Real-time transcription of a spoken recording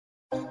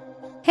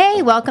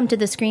Hey, welcome to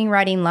the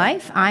Screenwriting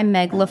Life. I'm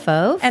Meg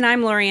LaFauve. And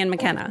I'm Lorien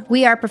McKenna.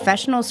 We are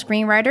professional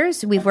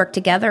screenwriters. We've worked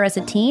together as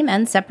a team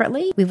and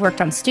separately. We've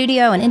worked on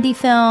studio and indie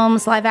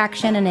films, live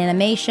action and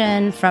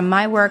animation, from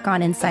my work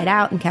on Inside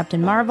Out and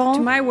Captain Marvel,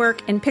 to my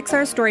work in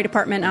Pixar's story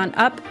department on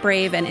Up,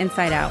 Brave, and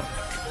Inside Out.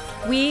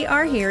 We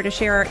are here to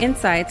share our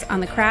insights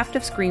on the craft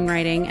of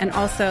screenwriting and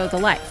also the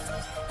life.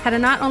 How to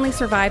not only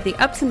survive the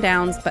ups and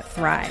downs, but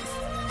thrive.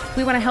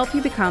 We want to help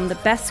you become the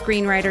best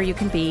screenwriter you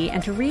can be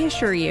and to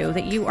reassure you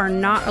that you are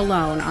not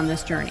alone on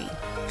this journey.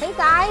 Hey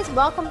guys,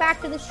 welcome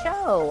back to the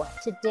show.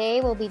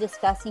 Today we'll be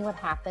discussing what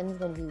happens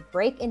when you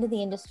break into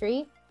the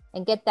industry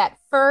and get that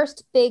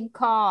first big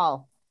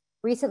call.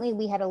 Recently,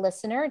 we had a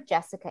listener,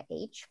 Jessica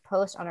H.,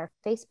 post on our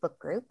Facebook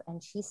group,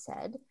 and she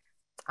said,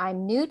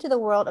 "I'm new to the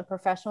world of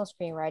professional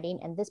screenwriting,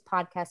 and this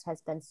podcast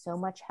has been so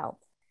much help.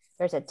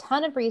 There's a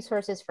ton of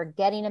resources for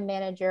getting a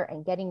manager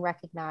and getting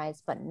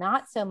recognized, but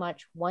not so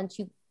much once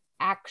you've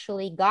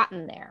actually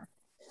gotten there."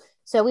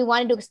 So we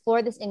wanted to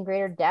explore this in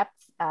greater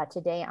depth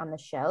today on the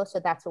show.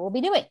 So that's what we'll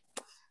be doing.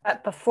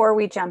 But before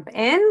we jump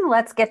in,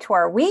 let's get to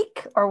our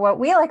week, or what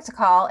we like to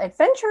call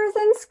Adventures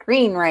in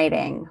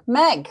Screenwriting.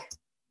 Meg,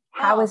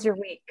 how was your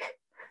week?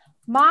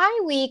 My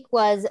week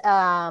was,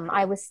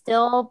 I was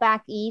still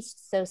back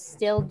east, so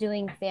still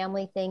doing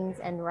family things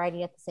and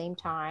writing at the same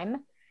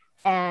time.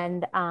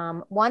 And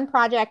one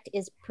project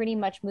is pretty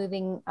much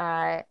moving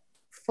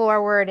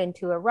forward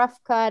into a rough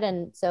cut,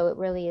 and so it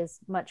really is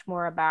much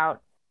more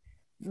about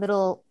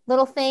little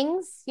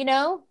things, you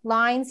know,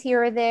 lines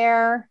here or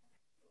there.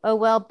 Oh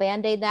well,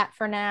 band-aid that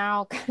for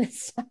now, kind of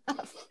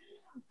stuff.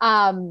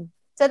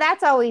 So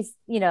that's always,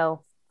 you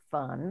know,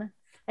 fun.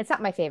 It's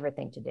not my favorite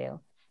thing to do.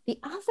 The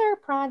other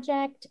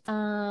project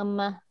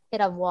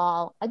hit a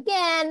wall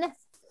again,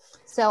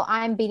 so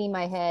I'm beating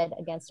my head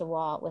against a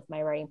wall with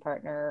my writing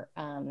partner.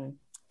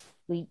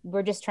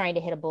 We're just trying to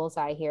hit a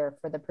bullseye here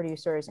for the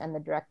producers and the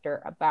director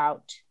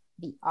about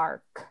the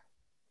arc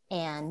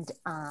and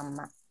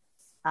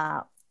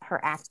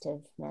her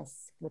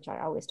activeness, which I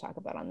always talk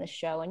about on this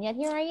show. And yet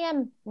here I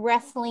am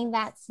wrestling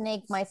that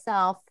snake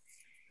myself.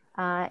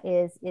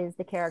 Is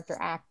the character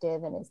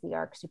active and is the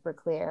arc super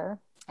clear?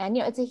 And,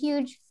 you know, it's a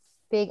huge,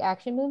 big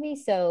action movie.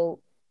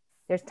 So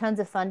there's tons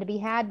of fun to be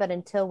had. But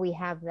until we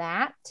have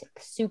that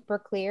super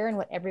clear and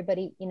what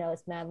everybody, you know,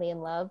 is madly in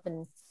love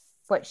and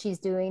what she's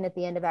doing at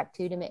the end of Act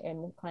 2 to make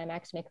and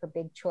climax to make her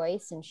big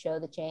choice and show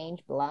the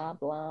change, blah,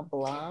 blah,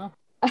 blah.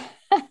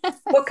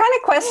 What kind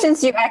of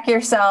questions do you ask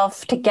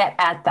yourself to get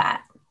at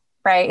that,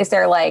 right? Is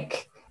there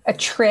like a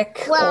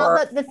trick?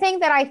 Well, the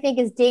thing that I think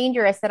is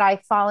dangerous that I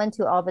fall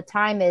into all the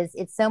time is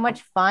it's so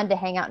much fun to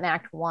hang out in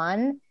Act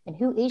 1 and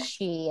who is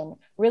she and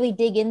really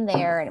dig in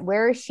there and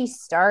where is she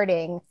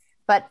starting?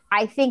 But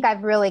I think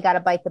I've really got to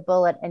bite the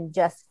bullet and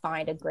just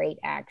find a great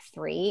Act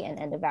 3 and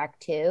end of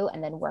Act 2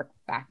 and then work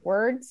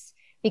backwards,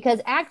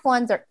 because Act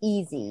 1s are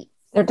easy.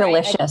 They're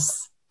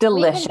delicious. Like,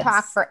 delicious. We can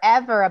talk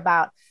forever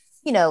about,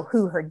 you know,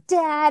 who her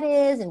dad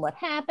is and what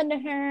happened to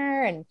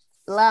her and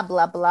blah,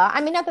 blah, blah. I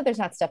mean, not that there's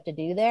not stuff to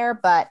do there,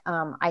 but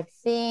I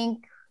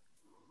think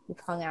we've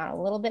hung out a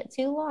little bit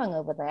too long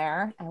over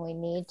there and we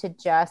need to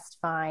just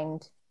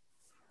find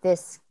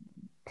this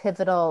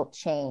pivotal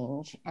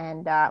change.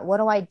 And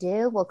what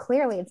do? Well,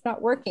 clearly it's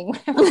not working.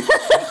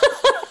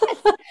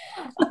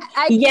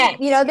 Yet.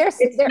 You know,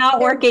 it's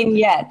not working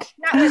yet.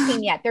 Not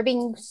working yet. They're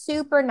being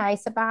super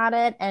nice about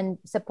it and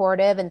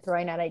supportive and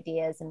throwing out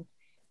ideas.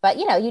 But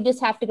you know, you just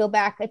have to go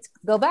back. It's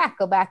go back.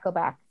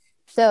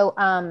 So,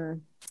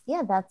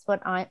 yeah, that's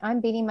what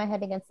I'm beating my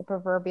head against the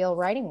proverbial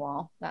writing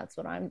wall. That's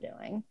what I'm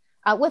doing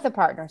with a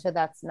partner. So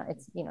that's not,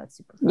 it's, you know, it's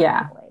super fun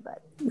way,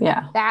 but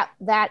yeah, that,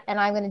 and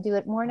I'm going to do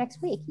it more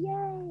next week.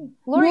 Yay.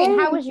 Lorien,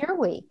 how was your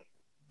week?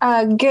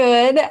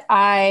 Good.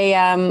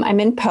 I'm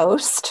in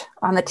post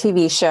on the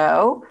TV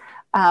show,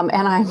 and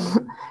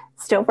I'm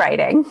still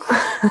writing,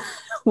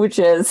 which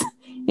is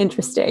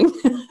interesting.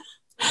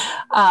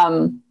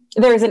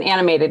 There's an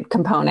animated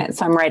component,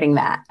 so I'm writing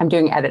that. I'm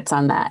doing edits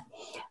on that.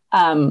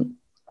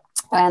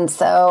 And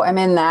so I'm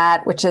in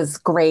that, which is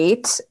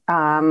great.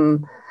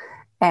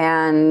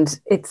 And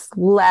it's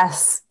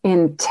less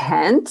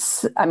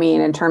intense. I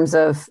mean, in terms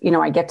of, you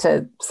know, I get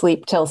to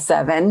sleep till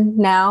 7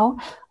 now.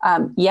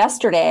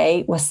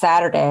 Yesterday was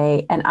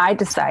Saturday, and I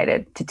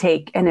decided to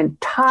take an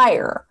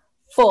entire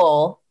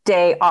full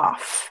day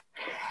off.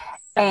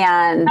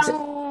 And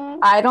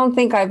I don't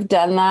think I've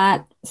done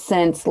that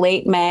since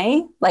late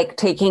May, like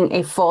taking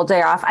a full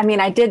day off. I mean,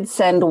 I did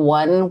send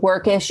one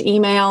workish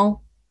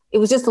email. It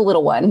was just a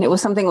little one. It was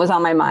something that was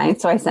on my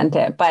mind, so I sent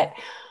it. But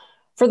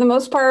for the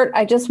most part,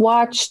 I just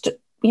watched,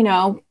 you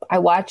know,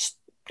 Lost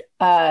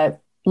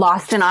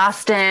in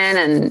Austin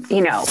and,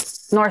 you know,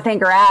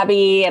 Northanger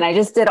Abbey. And I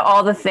just did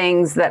all the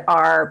things that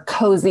are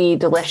cozy,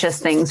 delicious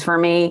things for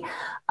me.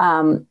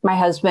 My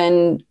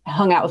husband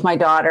hung out with my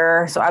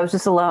daughter. So I was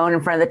just alone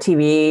in front of the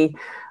TV.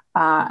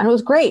 And it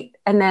was great.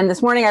 And then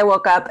this morning I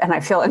woke up and I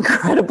feel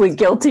incredibly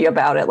guilty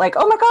about it. Like,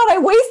 oh my God, I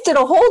wasted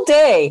a whole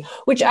day,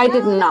 which I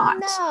did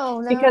not,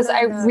 because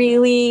I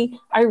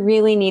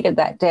really needed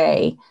that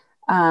day.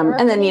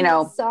 And then,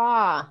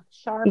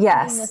 Sharpening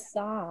the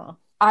saw.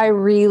 I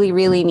really,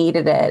 really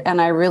needed it. And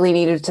I really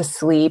needed to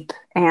sleep.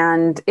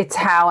 And it's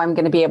how I'm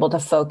going to be able to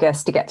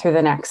focus to get through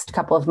the next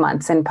couple of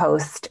months in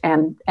post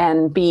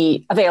and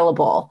be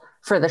available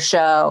for the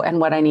show and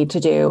what I need to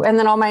do. And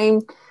then all my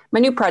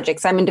new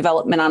projects, I'm in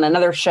development on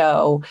another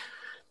show.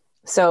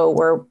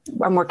 So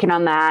I'm working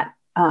on that.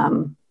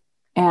 And,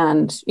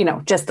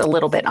 just a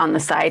little bit on the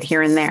side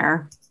here and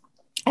there.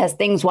 As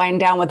things wind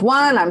down with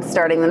one, I'm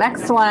starting the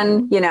next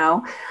one,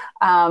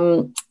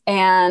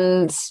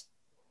 and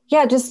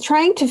yeah, just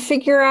trying to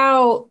figure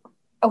out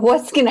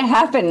what's going to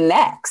happen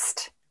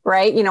next.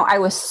 Right. I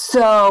was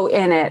so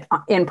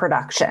in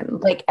production,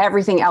 like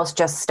everything else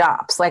just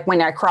stops. Like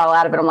when I crawl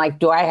out of it, I'm like,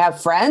 do I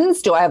have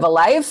friends? Do I have a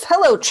life?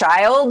 Hello,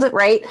 child.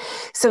 Right.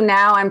 So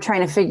now I'm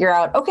trying to figure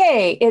out,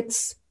 okay,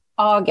 it's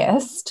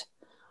August.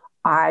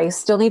 I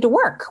still need to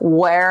work.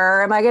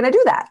 Where am I going to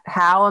do that?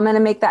 How am I going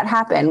to make that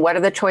happen? What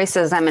are the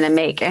choices I'm going to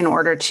make in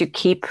order to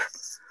keep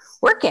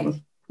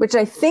working? Which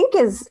I think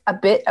is a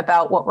bit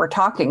about what we're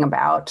talking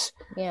about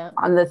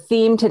on the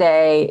theme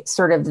today,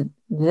 sort of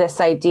this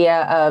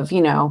idea of,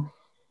 you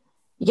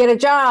get a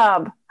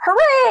job,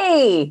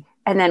 hooray!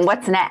 And then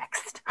what's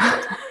next?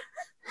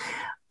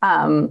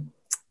 And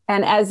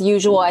as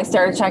usual, I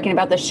started talking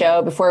about the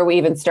show before we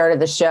even started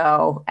the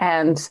show.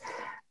 And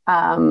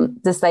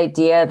this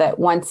idea that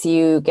once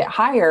you get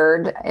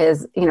hired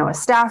as, a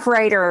staff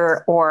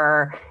writer,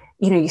 or,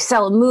 you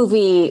sell a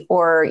movie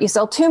or you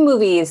sell 2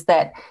 movies,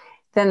 that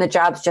then the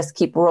jobs just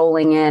keep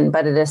rolling in,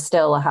 but it is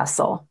still a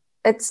hustle.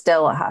 It's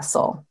still a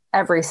hustle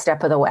every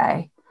step of the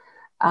way.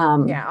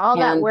 All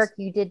that work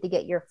you did to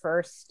get your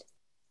first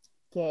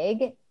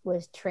gig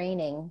was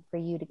training for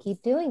you to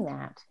keep doing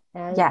that.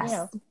 And,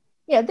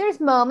 there's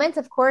moments,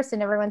 of course,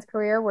 in everyone's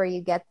career where you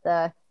get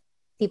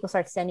people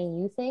start sending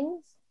you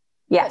things.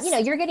 Yes.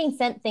 But, you're getting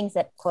sent things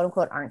that quote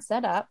unquote aren't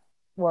set up,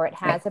 or it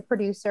has a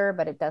producer,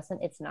 but it's a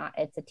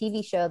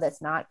TV show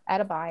that's not at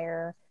a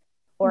buyer,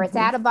 or it's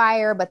at a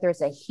buyer, but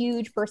there's a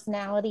huge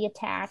personality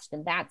attached.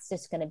 And that's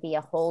just going to be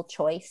a whole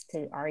choice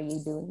are you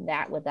doing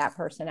that with that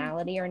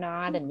personality or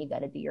not? And you got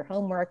to do your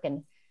homework,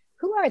 and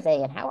who are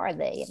they and how are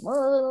they?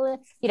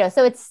 And,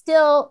 so it's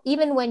still,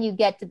 even when you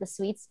get to the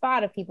sweet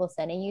spot of people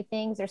sending you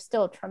things, there's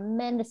still a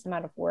tremendous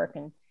amount of work,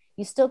 and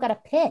you still got to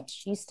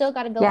pitch. You still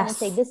got to go in and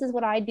say, this is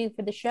what I do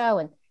for the show.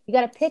 And you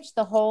got to pitch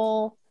the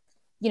whole,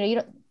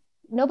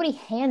 nobody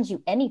hands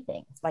you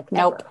anything like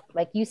nope. Ever.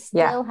 Like you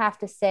still have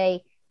to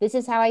say, this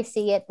is how I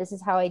see it. This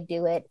is how I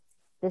do it.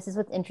 This is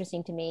what's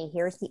interesting to me.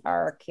 Here's the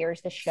arc.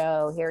 Here's the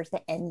show. Here's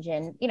the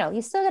engine.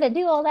 You still got to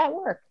do all that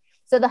work.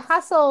 So the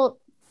hustle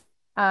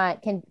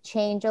can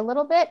change a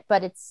little bit,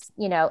 but it's,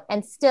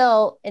 and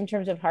still in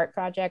terms of heart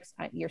projects,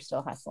 you're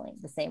still hustling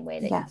the same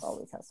way that you've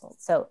always hustled.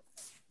 So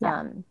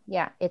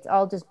it's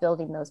all just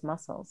building those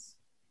muscles.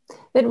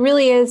 It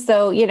really is,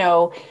 though,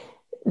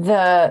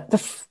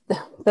 the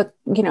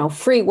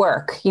free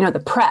work,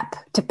 the prep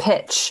to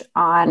pitch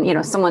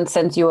on, someone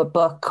sends you a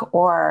book,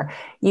 or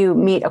you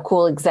meet a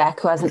cool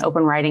exec who has an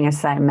open writing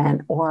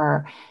assignment,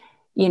 or,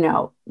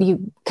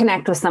 you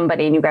connect with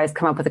somebody and you guys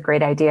come up with a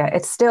great idea.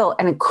 It's still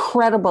an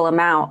incredible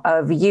amount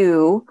of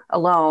you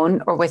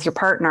alone or with your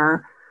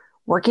partner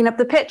working up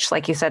the pitch.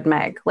 Like you said,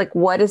 Meg, like,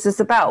 what is this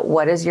about?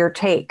 What is your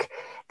take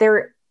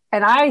there?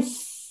 And I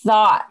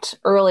thought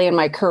early in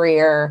my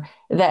career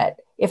that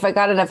if I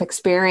got enough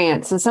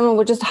experience and someone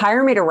would just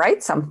hire me to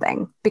write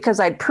something because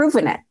I'd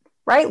proven it,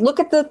 right? Look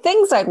at the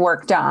things I'd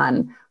worked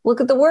on.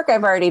 Look at the work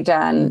I've already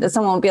done. That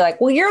someone would be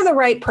like, well, you're the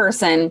right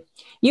person.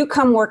 You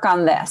come work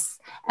on this.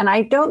 And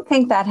I don't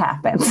think that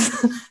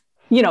happens,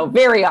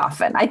 very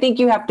often. I think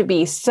you have to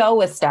be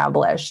so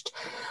established,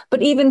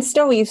 but even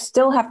still, you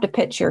still have to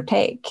pitch your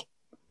take.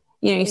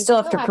 You still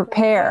have to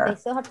prepare. They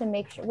still have to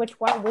make sure,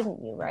 why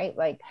wouldn't you, right?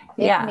 Like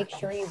they have to make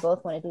sure you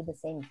both want to do the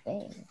same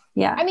thing.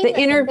 Yeah. I mean,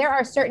 there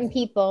are certain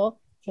people,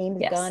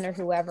 James Gunn or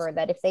whoever,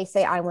 that if they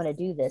say, I want to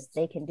do this,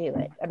 they can do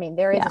it. I mean,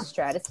 there is a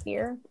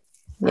stratosphere.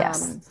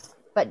 Yes.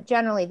 But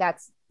generally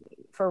that's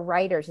for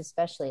writers,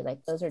 especially, like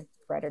those are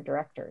writer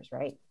directors,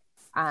 right?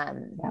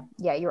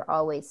 You're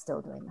always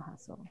still doing the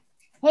hustle.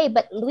 Hey,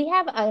 but we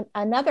have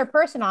another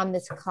person on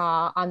this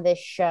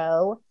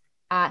show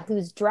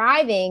who's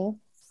driving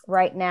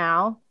right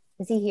now.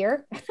 Is he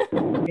here?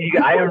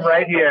 I am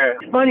right here.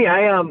 It's funny.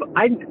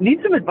 I need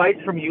some advice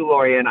from you,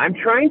 Lorien. I'm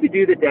trying to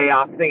do the day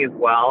off thing as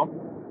well.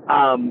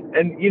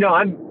 And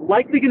I'm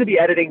likely going to be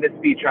editing this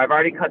feature. I've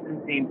already cut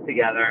some scenes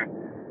together.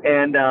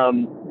 And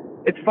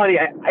it's funny.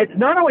 It's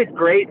not always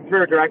great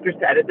for directors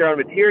to edit their own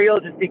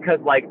material, just because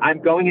like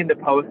I'm going into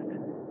post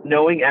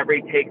knowing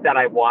every take that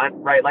I want,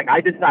 right? Like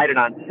I decided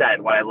on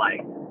set what I like.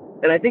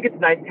 And I think it's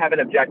nice to have an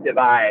objective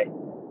eye.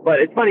 But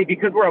it's funny,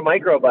 because we're a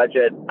micro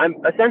budget, I'm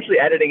essentially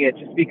editing it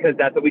just because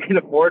that's what we can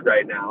afford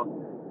right now.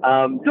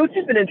 So it's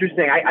just been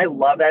interesting. I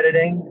love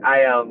editing.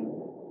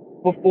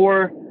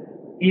 Before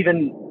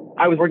even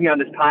I was working on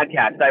this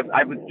podcast,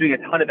 I was doing a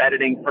ton of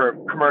editing for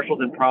commercials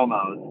and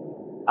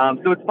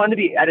promos. So it's fun to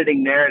be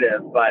editing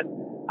narrative. But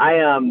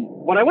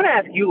what I want to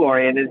ask you,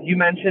 Lorien, is you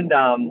mentioned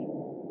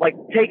like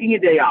taking a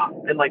day off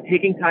and like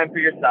taking time for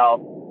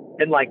yourself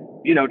and like,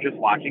 you know, just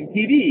watching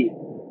TV.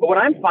 But what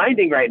I'm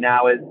finding right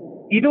now is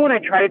even when I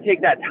try to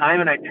take that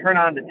time and I turn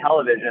on the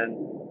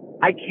television,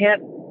 I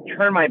can't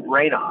turn my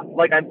brain off.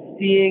 Like I'm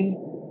seeing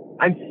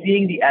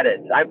the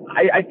edits.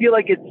 I feel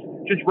like it's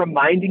just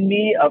reminding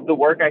me of the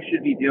work I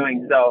should be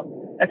doing.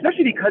 So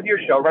especially because you're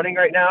show running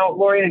right now,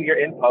 Lorien, and you're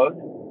in post,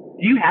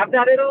 do you have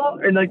that at all?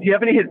 And like, do you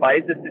have any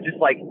advice as to just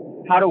like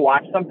how to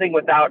watch something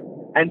without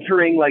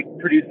entering like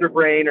producer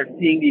brain or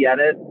seeing the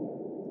edit?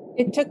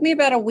 It took me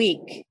about a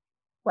week,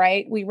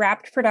 right? We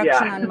wrapped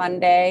production on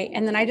Monday,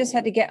 and then I just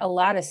had to get a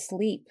lot of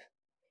sleep.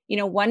 You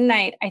know, one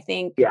night, I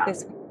think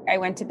this week, I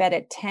went to bed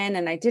at 10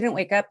 and I didn't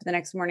wake up the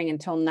next morning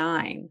until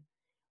 9,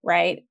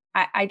 right?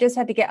 I just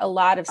had to get a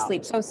lot of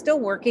sleep. So I was still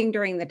working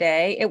during the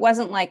day. It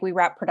wasn't like we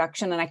wrapped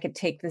production and I could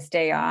take this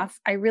day off.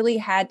 I really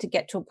had to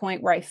get to a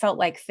point where I felt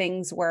like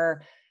things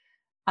were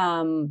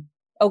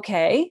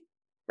okay,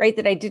 right?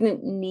 That I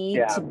didn't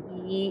need to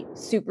be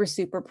super,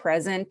 super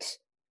present.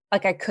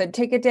 Like I could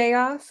take a day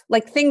off.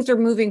 Like things are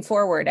moving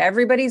forward.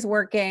 Everybody's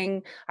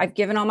working. I've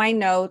given all my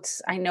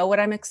notes. I know what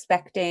I'm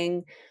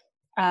expecting.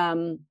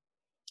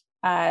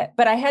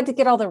 But I had to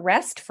get all the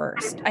rest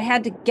first. I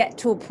had to get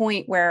to a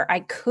point where I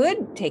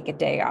could take a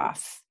day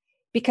off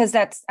because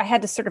I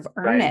had to sort of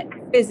earn it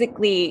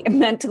physically,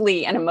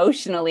 mentally, and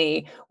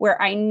emotionally, where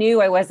I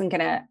knew I wasn't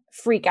going to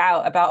freak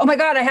out about, oh my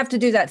God, I have to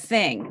do that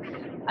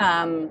thing.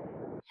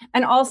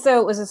 And also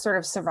it was a sort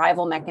of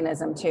survival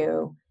mechanism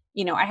too.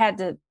 You know, I have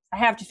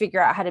to figure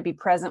out how to be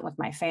present with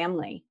my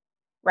family,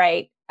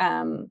 right?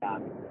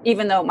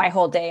 Even though my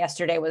whole day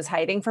yesterday was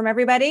hiding from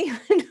everybody,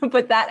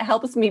 but that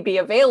helps me be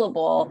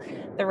available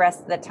the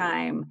rest of the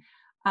time.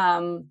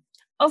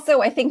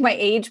 Also, I think my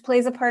age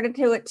plays a part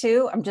into it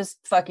too. I'm just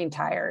fucking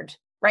tired,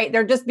 right?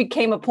 There just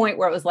became a point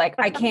where it was like,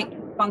 I can't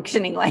keep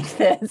functioning like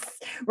this,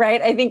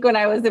 right? I think when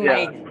I was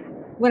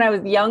when I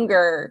was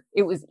younger,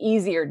 it was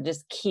easier to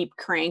just keep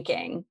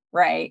cranking,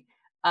 right?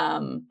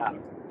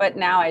 But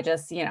now I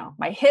just, you know,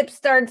 my hip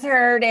starts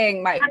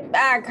hurting, my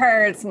back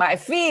hurts, my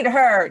feet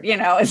hurt, you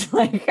know, it's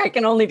like, I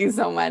can only do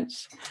so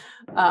much.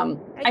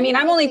 I mean,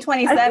 I'm only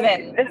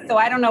 27, so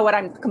I don't know what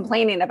I'm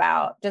complaining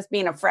about, just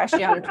being a fresh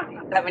young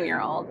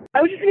 27-year-old.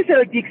 I was just going to say,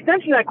 like, the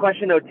extension of that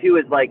question though, too,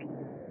 is like,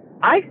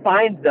 I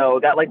find though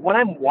that like when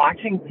I'm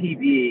watching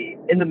TV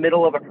in the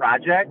middle of a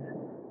project,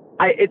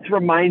 it's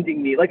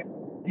reminding me, like,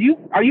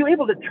 are you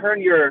able to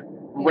turn your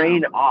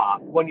brain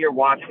off when you're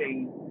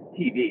watching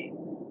TV?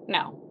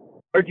 No.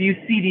 Or do you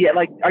see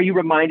are you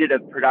reminded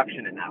of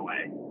production in that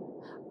way?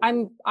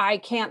 I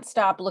can't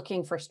stop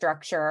looking for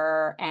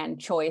structure and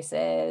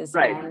choices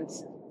and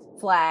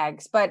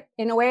flags, but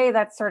in a way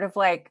that's sort of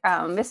like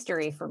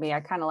mystery for me. I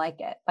kind of like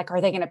it. Like, are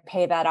they going to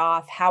pay that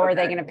off? How are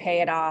they going to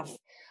pay it off?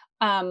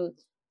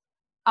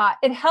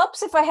 It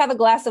helps if I have a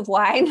glass of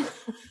wine.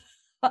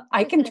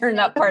 I can turn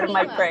that part of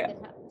my brain.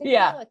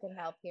 It can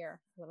help here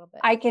a little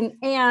bit. I can,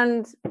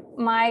 and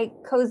my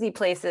cozy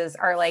places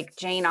are like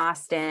Jane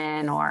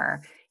Austen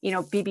or, you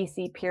know,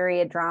 BBC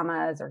period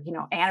dramas or, you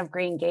know, Anne of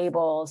Green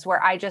Gables,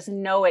 where I just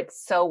know it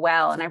so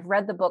well. And I've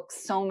read the book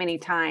so many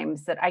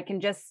times that I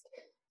can just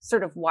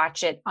sort of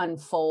watch it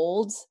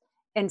unfold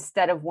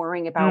instead of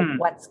worrying about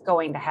what's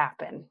going to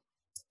happen.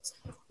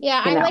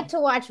 Yeah, I like to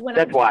watch when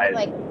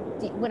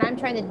I'm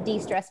trying to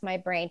de-stress my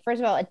brain. First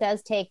of all, it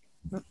does take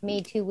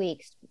me 2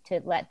 weeks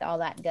to let all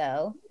that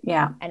go.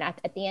 Yeah. And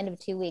at the end of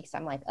 2 weeks,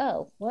 I'm like,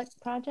 oh, what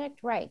project?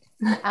 Right.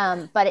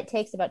 But it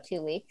takes about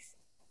 2 weeks.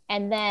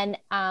 And then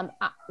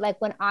like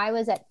when I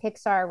was at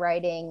Pixar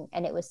writing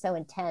and it was so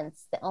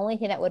intense, the only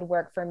thing that would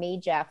work for me,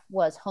 Jeff,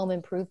 was home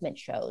improvement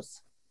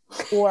shows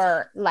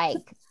or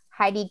like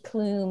Heidi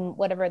Klum,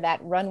 whatever that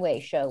runway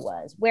show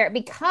was,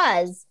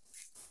 because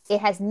it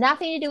has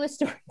nothing to do with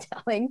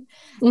storytelling.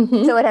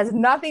 Mm-hmm. So it has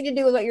nothing to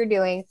do with what you're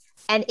doing.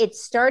 And it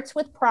starts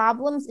with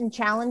problems and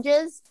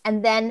challenges,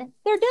 and then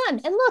they're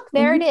done. And look,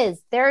 there it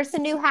is. There's the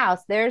new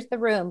house. There's the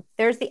room.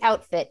 There's the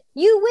outfit.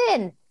 You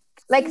win.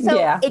 Like,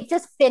 so it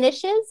just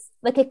finishes,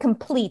 like it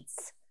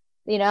completes,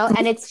 you know,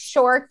 and it's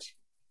short.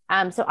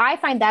 So I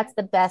find that's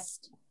the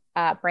best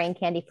brain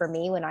candy for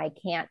me when I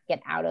can't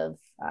get out of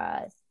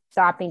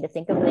stopping to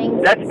think of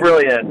things. That's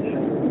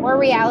brilliant. More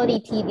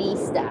reality TV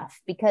stuff,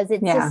 because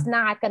it's just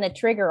not going to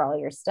trigger all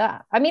your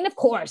stuff. I mean, of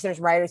course, there's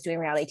writers doing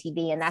reality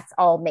TV and that's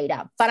all made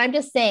up. But I'm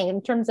just saying,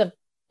 in terms of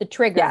the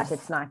triggers,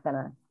 it's not going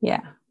to.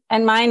 Yeah.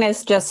 And mine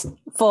is just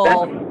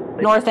full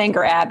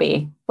Northanger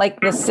Abbey,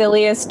 like the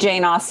silliest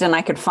Jane Austen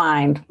I could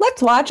find.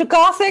 Let's watch a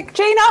gothic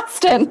Jane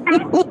Austen.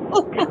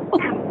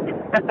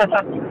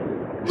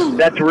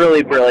 That's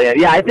really brilliant.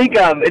 Yeah, I think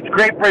it's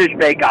Great British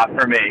Bake Off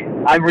for me.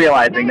 I'm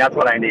realizing that's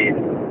what I need.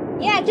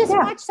 Yeah, just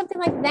watch something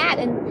like that.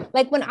 And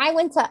like when I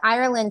went to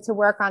Ireland to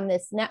work on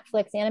this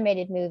Netflix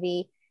animated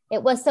movie,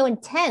 it was so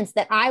intense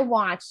that I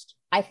watched,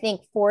 I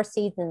think, 4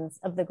 seasons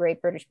of the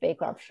Great British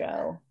Bake Off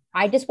show.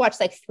 I just watched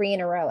like 3 in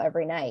a row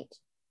every night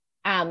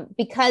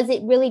because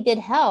it really did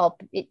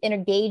help. It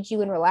engage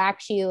you and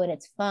relax you, and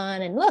it's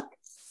fun. And look,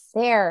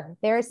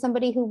 there's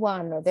somebody who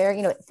won, or there,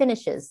 you know, it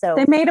finishes. So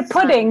they made a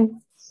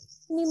pudding.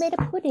 and you made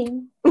a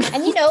pudding.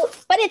 And,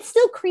 but it's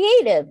still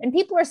creative. And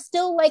people are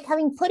still like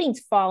having puddings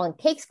fall and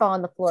cakes fall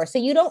on the floor. So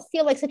you don't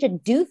feel like such a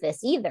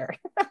doofus either.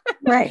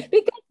 Right.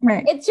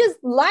 Because it's just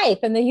life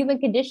and the human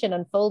condition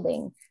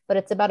unfolding, but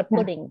it's about a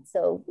pudding.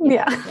 So,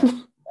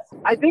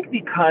 I think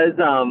because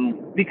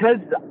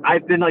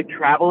I've been like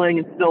traveling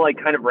and still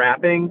like kind of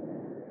rapping,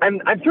 I'm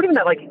sort of in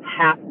that like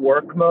half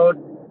work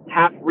mode,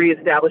 half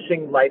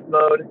reestablishing life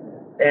mode.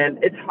 And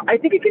I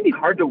think it can be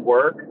hard to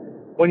work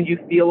when you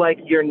feel like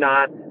you're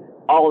not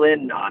all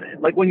in on it.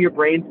 Like when your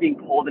brain's being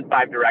pulled in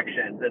 5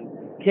 directions. And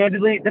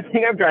candidly, the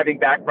thing I'm driving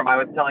back from, I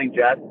was telling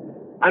Jess,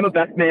 I'm a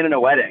best man in a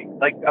wedding,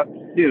 like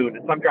soon.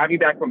 So I'm driving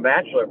back from a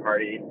bachelor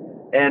party.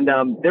 And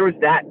there was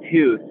that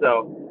too.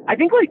 So I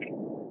think like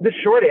the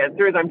short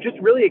answer is I'm just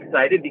really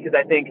excited because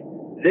I think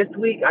this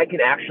week I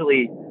can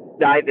actually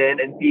dive in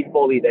and be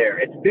fully there.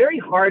 It's very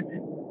hard to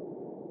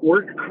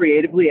work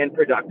creatively and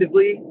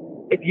productively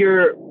if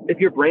your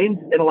brain's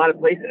in a lot of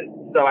places.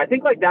 So I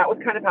think like that was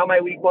kind of how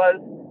my week was,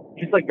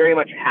 just like very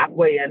much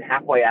halfway in,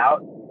 halfway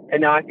out. And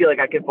now I feel like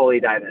I can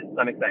fully dive in.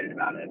 So I'm excited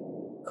about it.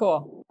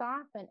 Cool.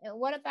 Often. And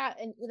what about,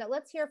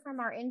 let's hear from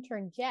our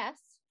intern, Jess.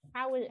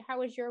 How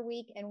was your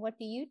week and what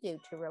do you do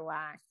to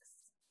relax?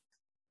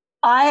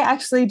 I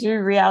actually do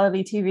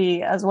reality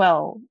TV as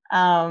well.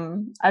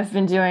 I've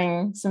been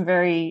doing some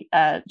very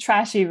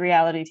trashy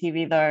reality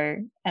TV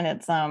though, and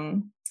it's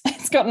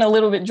gotten a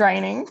little bit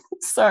draining.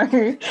 So I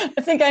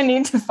think I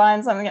need to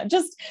find something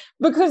just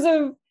because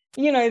of,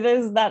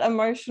 there's that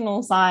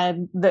emotional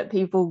side that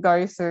people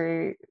go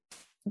through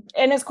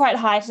and it's quite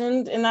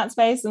heightened in that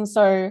space. And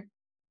so,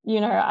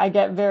 I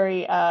get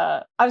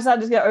I've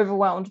started to get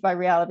overwhelmed by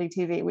reality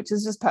TV, which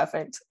is just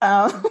perfect.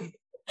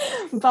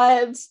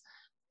 But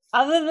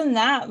other than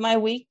that, my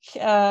week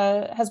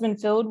has been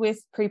filled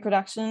with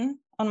pre-production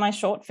on my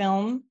short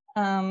film.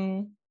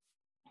 And,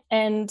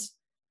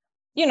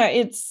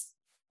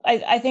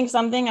 I think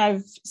something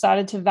I've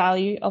started to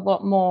value a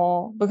lot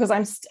more because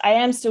I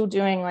am still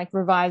doing like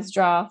revised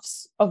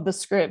drafts of the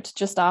script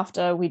just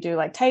after we do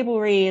like table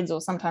reads,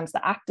 or sometimes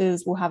the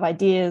actors will have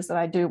ideas that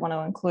I do want to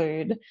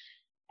include.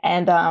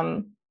 And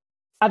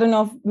I don't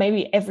know if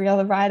maybe every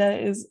other writer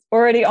is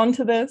already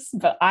onto this,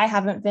 but I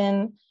haven't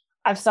been.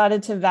 I've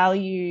started to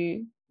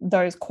value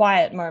those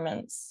quiet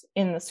moments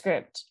in the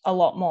script a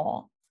lot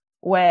more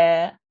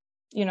where,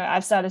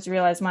 I've started to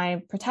realize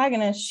my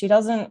protagonist, she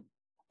doesn't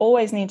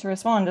always need to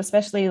respond,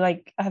 especially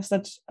like I have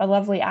such a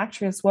lovely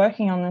actress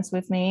working on this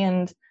with me.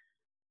 And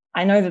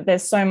I know that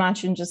there's so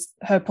much in just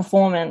her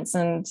performance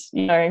and,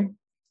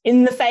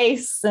 in the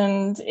face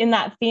and in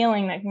that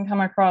feeling that can come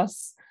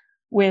across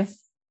with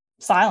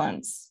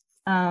silence.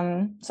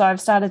 So I've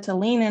started to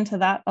lean into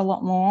that a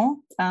lot more.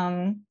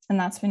 And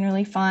that's been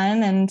really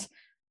fun. And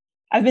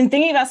I've been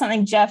thinking about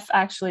something Jeff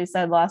actually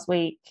said last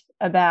week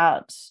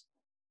about,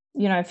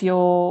 if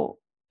you're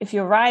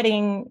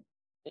writing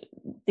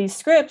these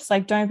scripts,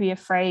 like don't be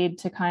afraid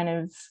to kind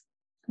of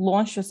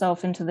launch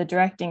yourself into the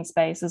directing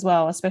space as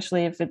well,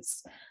 especially if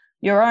it's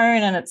your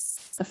own and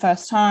it's the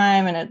first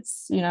time and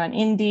it's, an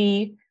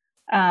indie.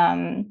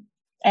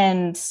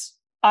 And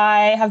I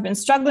have been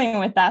struggling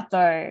with that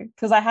though,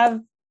 because I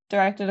have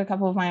directed a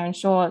couple of my own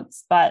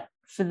shorts, but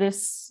for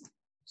this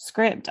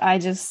script,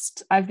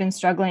 I've been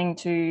struggling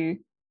to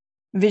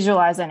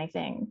visualize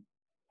anything.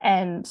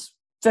 And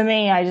for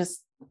me,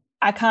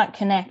 I can't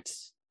connect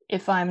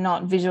if I'm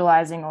not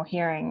visualizing or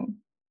hearing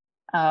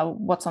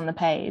what's on the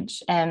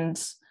page. And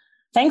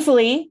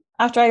thankfully,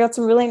 after I got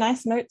some really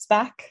nice notes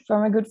back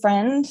from a good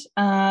friend,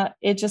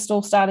 it just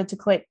all started to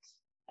click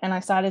and I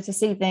started to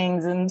see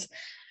things. And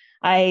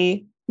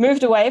I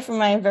moved away from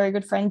my very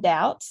good friend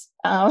Doubt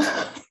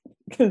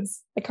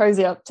because I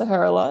cozy up to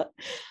her a lot.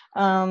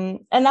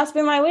 And that's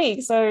been my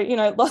week. So,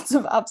 lots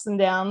of ups and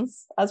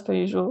downs as per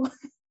usual.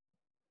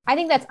 I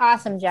think that's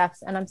awesome, Jeff.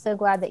 And I'm so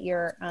glad that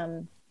you're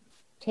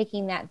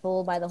taking that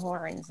bull by the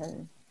horns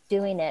and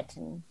doing it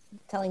and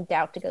telling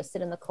Doubt to go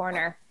sit in the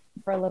corner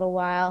for a little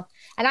while.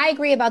 And I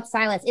agree about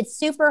silence. It's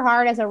super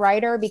hard as a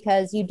writer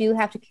because you do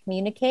have to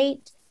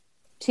communicate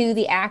to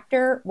the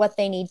actor what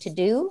they need to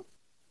do.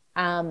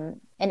 And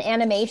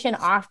animation,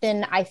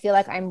 often I feel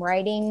like I'm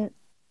writing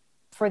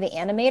for the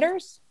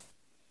animators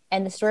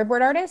and the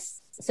storyboard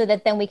artists so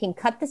that then we can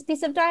cut this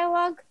piece of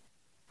dialogue.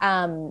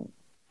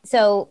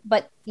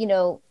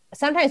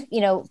 Sometimes,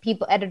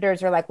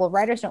 editors are like, well,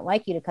 writers don't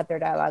like you to cut their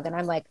dialogue. And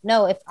I'm like,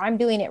 no, if I'm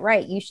doing it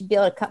right, you should be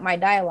able to cut my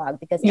dialogue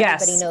because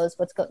everybody knows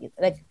what's going,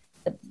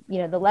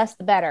 the less,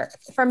 the better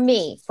for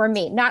me,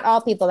 not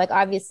all people. Like,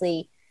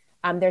 obviously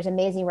there's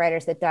amazing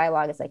writers that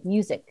dialogue is like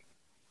music.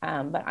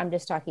 But I'm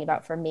just talking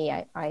about for me,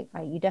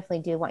 you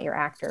definitely do want your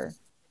actor.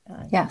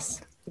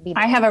 Yes.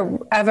 I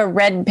have a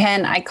red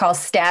pen I call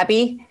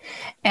Stabby.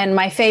 And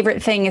my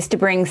favorite thing is to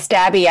bring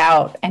Stabby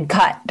out and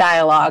cut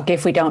dialogue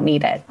if we don't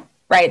need it.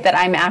 Right, that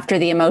I'm after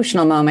the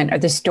emotional moment or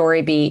the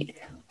story beat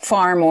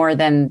far more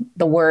than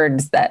the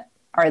words that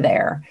are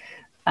there.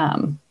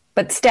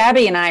 But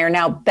Stabby and I are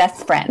now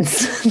best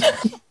friends.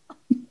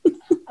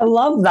 I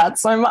love that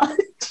so much.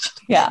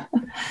 Yeah,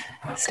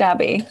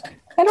 Stabby.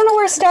 I don't know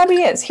where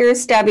Stabby is.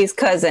 Here's Stabby's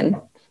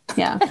cousin.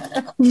 Yeah.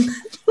 All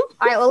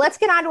right, well, let's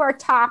get on to our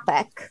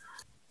topic.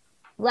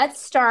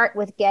 Let's start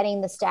with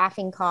getting the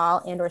staffing call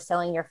and or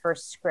selling your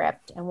first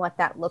script and what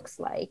that looks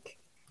like.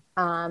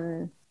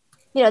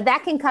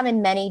 That can come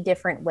in many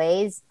different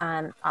ways.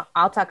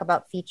 I'll talk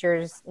about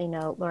features,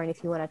 Lorien,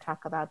 if you want to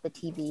talk about the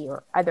TV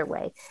or either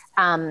way.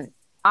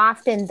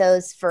 Often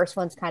those first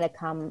ones kind of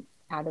come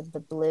out of the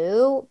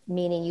blue,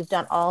 meaning you've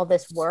done all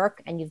this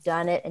work and you've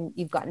done it and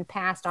you've gotten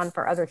passed on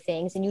for other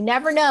things and you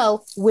never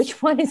know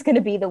which one is going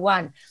to be the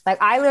one.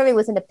 Like I literally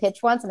was in a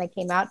pitch once and I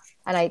came out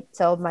and I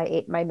told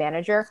my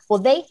manager, well,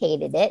 they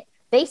hated it.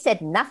 They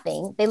said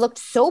nothing. They looked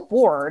so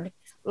bored,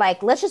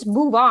 like, let's just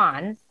move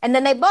on. And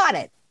then they bought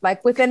it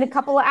like within a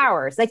couple of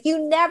hours. Like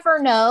you never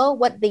know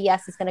what the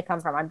yes is going to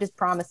come from. I just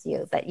promise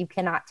you that you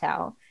cannot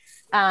tell.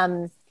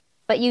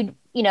 But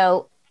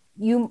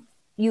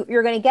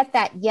you're going to get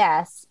that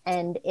yes,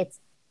 and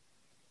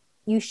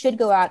you should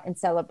go out and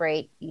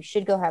celebrate. You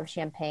should go have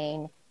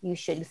champagne. You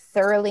should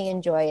thoroughly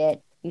enjoy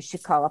it. You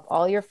should call up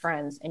all your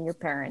friends and your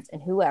parents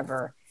and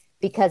whoever,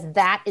 because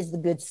that is the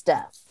good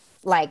stuff.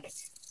 Like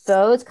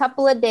those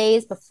couple of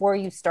days before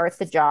you start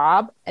the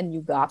job and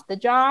you got the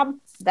job,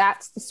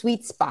 that's the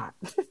sweet spot.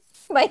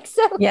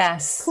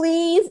 Yes,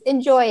 please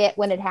enjoy it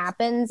when it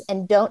happens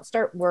and don't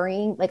start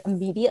worrying like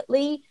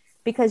immediately,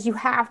 because you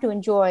have to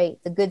enjoy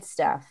the good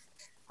stuff.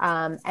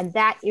 And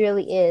that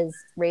really is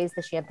raise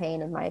the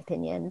champagne, in my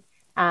opinion.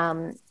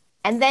 And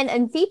then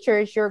in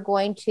features, you're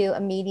going to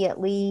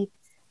immediately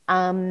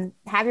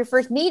have your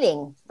first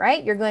meeting,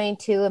 right? You're going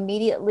to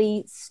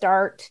immediately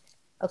start,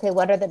 okay,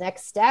 what are the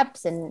next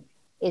steps? And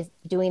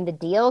doing the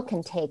deal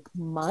can take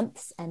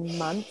months and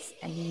months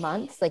and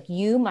months. Like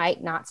you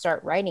might not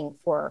start writing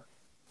for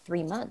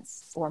 3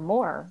 months or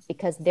more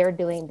because they're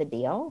doing the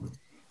deal.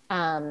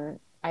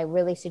 I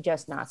really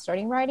suggest not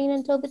starting writing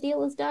until the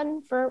deal is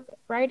done for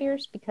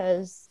writers,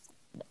 because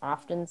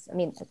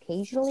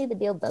occasionally the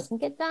deal doesn't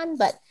get done,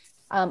 but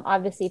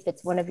obviously if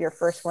it's one of your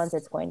first ones,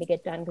 it's going to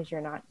get done because you're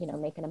not,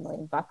 making $1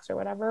 million or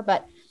whatever.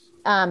 But,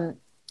 and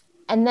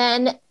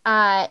then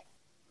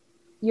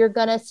you're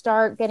going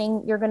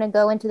to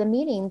go into the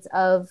meetings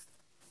of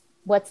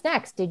what's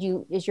next.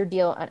 Is your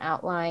deal an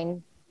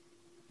outline,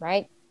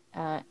 right?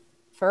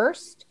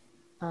 First,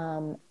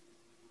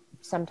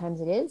 sometimes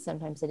it is,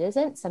 sometimes it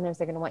isn't. Sometimes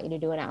they're going to want you to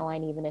do an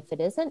outline, even if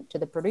it isn't, to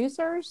the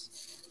producers.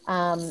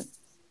 The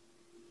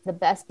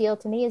best deal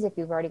to me is if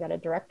you've already got a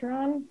director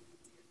on.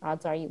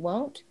 Odds are you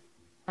won't.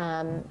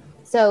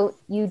 So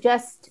you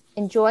just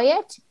enjoy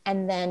it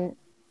and then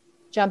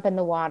jump in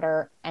the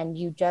water, and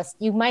you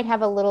might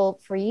have a little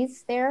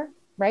freeze there,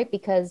 right?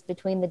 Because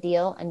between the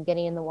deal and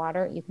getting in the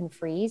water, you can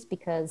freeze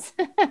because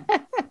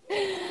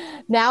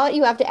now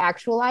you have to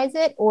actualize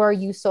it, or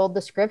you sold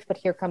the script, but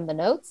here come the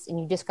notes and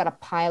you just got a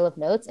pile of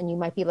notes, and you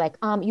might be like,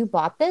 you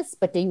bought this,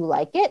 but do you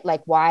like it?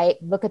 Like, why?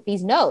 Look at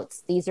these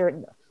notes. These are,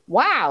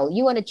 wow,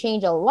 you want to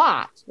change a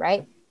lot,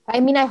 right?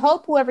 I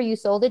hope whoever you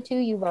sold it to,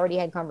 you've already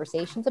had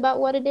conversations about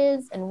what it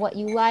is and what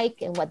you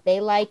like and what they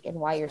like and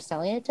why you're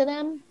selling it to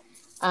them.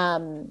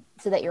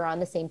 So that you're on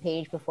the same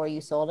page before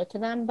you sold it to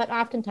them, but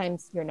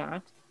oftentimes you're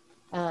not.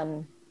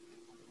 And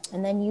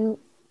then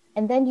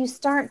you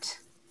start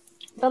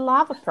the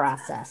lava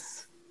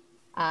process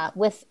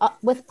with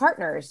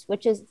partners,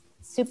 which is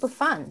super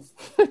fun.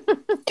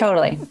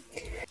 Totally.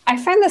 I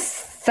find the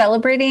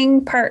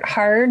celebrating part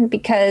hard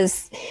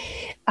because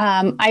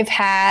I've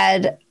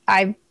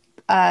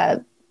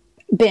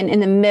been in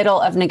the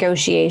middle of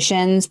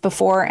negotiations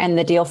before and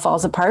the deal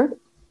falls apart.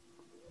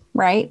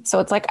 Right. So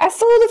it's like, I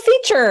sold a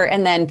feature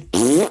and then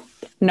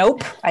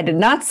nope, I did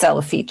not sell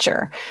a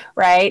feature.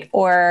 Right.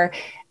 Or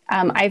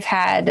I've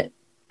had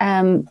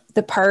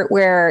the part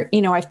where,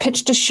 I've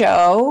pitched a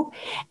show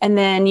and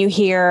then you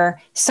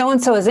hear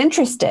so-and-so is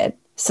interested.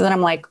 So then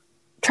I'm like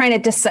trying to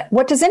decide,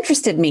 what does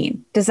interested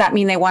mean? Does that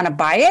mean they want to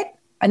buy it?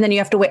 And then you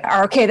have to wait.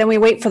 Okay, then we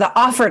wait for the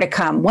offer to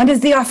come. When is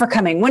the offer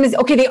coming?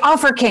 Okay, the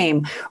offer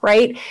came,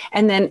 right?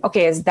 And then,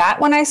 okay, is that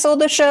when I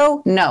sold a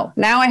show? No.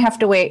 Now I have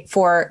to wait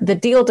for the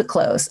deal to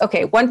close.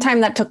 Okay, one time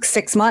that took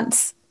 6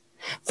 months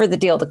for the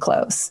deal to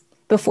close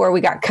before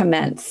we got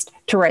commenced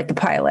to write the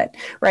pilot,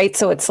 right?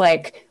 So it's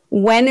like,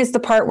 when is the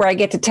part where I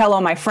get to tell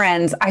all my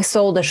friends I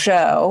sold a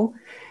show,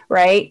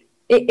 right?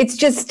 It's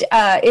just,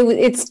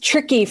 it's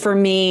tricky for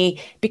me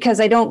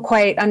because I don't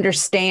quite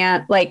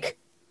understand, like,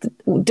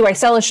 do I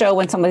sell a show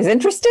when somebody's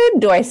interested?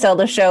 Do I sell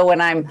the show when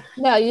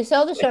No, you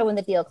sell the show when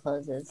the deal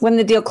closes. When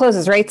the deal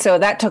closes, right? So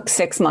that took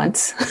 6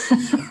 months,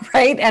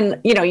 right?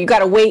 And, you got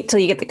to wait till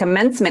you get the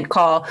commencement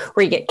call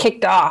where you get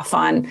kicked off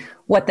on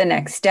what the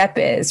next step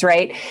is,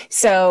 right?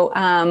 So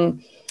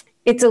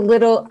it's a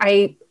little,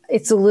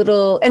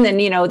 and then,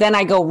 then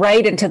I go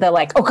right into the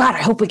like, oh God,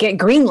 I hope we get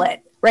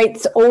greenlit. Right.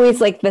 It's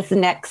always like this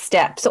next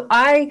step. So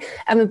I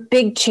am a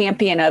big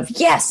champion of,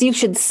 yes, you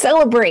should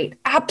celebrate.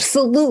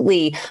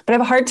 Absolutely. But I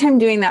have a hard time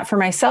doing that for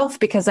myself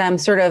because I'm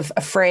sort of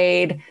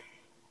afraid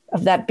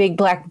of that big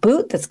black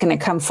boot that's going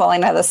to come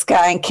falling out of the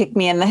sky and kick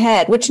me in the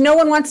head, which no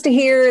one wants to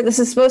hear. This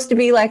is supposed to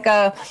be like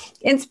a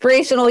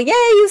inspirational, yay,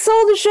 you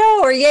sold a show,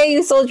 or yay,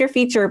 you sold your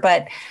feature.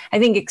 But I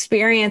think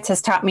experience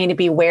has taught me to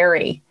be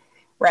wary,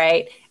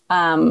 right?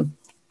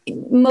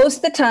 Most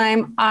of the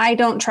time, I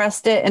don't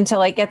trust it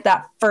until I get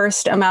that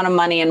first amount of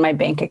money in my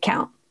bank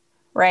account,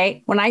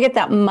 right? When I get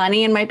that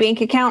money in my bank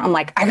account, I'm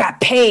like, I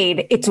got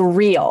paid. It's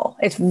real.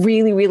 It's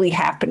really, really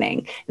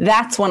happening.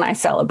 That's when I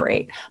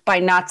celebrate by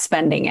not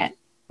spending it.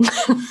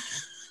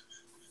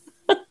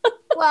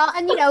 Well,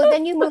 and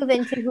then you move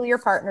into who you're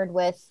partnered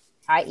with,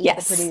 i.e.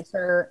 the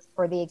producer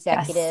or the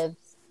executives,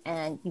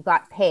 and you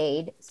got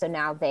paid. So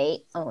now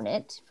they own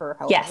it for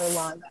however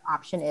long the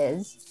option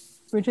is,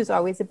 which is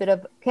always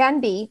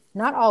can be,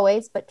 not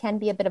always, but can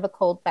be a bit of a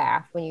cold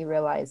bath when you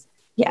realize,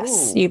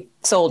 you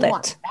sold it.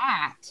 Want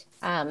that.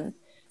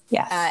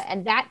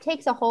 And that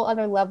takes a whole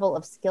other level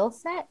of skill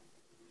set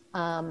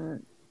to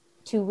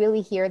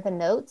really hear the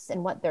notes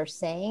and what they're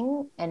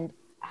saying and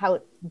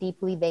how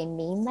deeply they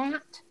mean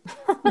that.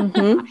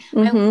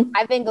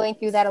 I've been going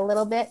through that a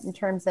little bit in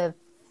terms of,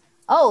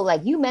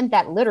 like you meant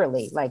that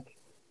literally, like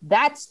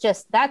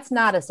that's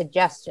not a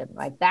suggestion.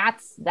 Like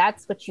that's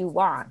what you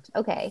want.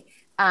 Okay.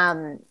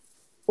 And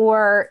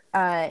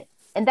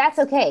that's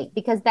okay,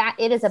 because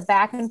it is a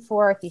back and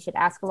forth. You should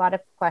ask a lot of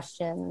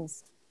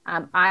questions.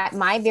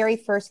 My very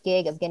first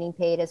gig of getting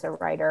paid as a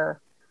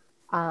writer,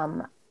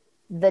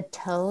 the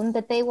tone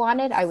that they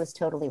wanted, I was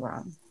totally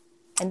wrong.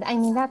 And I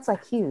mean, that's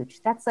like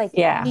huge. That's like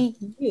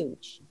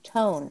huge.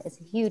 Tone is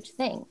a huge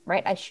thing,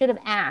 right? I should have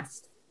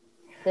asked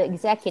the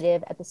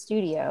executive at the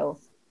studio,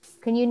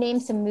 can you name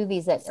some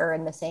movies that are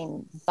in the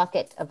same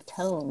bucket of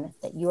tone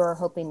that you're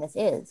hoping this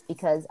is?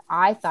 Because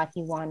I thought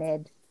he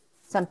wanted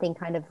something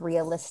kind of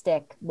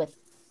realistic with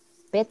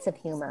bits of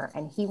humor,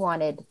 and he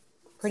wanted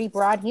pretty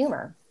broad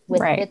humor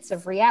with bits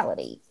of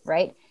reality,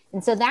 right?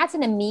 And so that's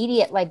an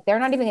immediate, like, they're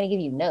not even going to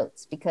give you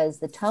notes because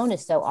the tone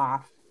is so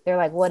off. They're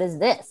like, what is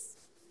this?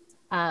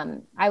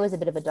 I was a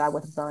bit of a dog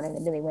with a bone, and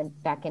then they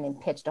went back in and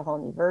pitched a whole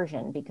new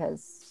version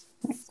because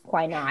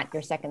why not?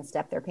 Your second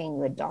step, they're paying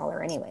you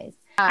 $1 anyways.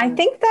 I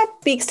think that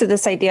speaks to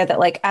this idea that,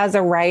 like, as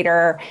a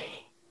writer,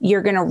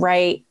 you're going to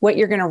write, what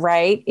you're going to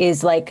write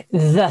is like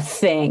the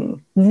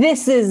thing.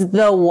 This is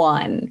the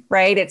one,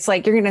 right? It's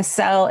like you're going to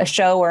sell a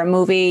show or a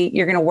movie.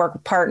 You're going to work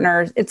with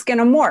partners. It's going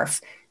to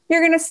morph.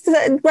 You're going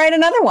to write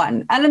another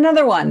one and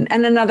another one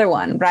and another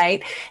one,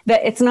 right?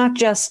 That it's not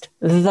just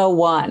the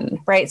one,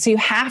 right? So you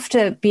have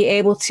to be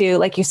able to,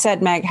 like you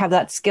said, Meg, have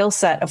that skill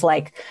set of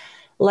like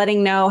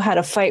letting know how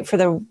to fight for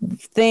the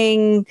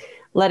thing,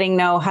 letting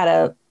know how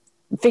to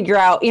figure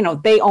out,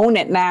 they own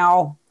it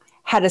now,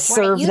 how to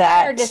serve you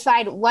that. You better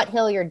decide what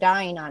hill you're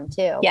dying on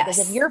too. Yes.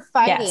 Because if you're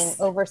fighting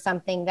over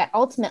something that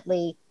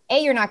ultimately, A,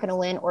 you're not going to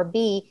win, or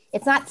B,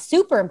 it's not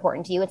super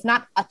important to you. It's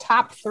not a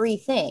top 3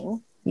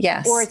 thing.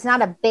 Yes. Or it's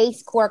not a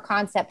base core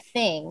concept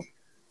thing.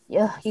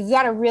 You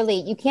got to really,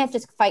 you can't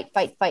just fight.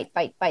 They're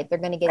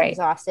going to get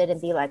exhausted and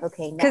be like,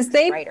 okay, next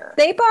writer.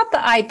 They bought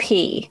the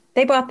IP.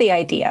 They bought the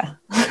idea,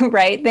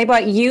 right? They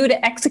bought you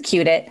to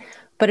execute it.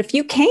 But if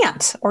you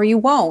can't, or you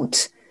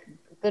won't,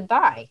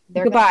 goodbye.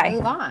 They're going to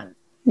move on.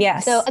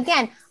 Yes. So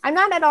again, I'm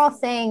not at all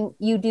saying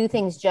you do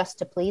things just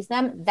to please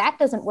them. That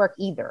doesn't work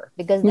either,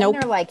 because then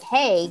they're like,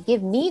 hey,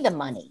 give me the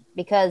money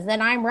because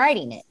then I'm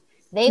writing it.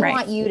 They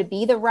want you to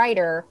be the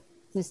writer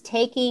who's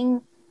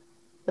taking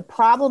the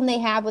problem they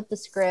have with the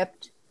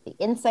script, the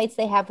insights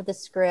they have with the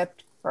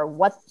script, or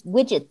what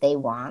widget they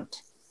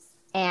want,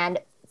 and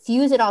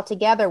fuse it all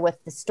together with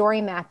the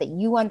story map that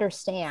you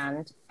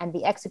understand and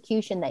the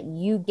execution that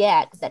you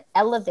get that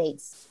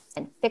elevates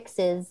and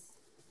fixes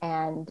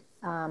and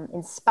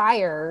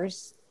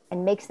inspires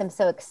and makes them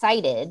so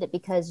excited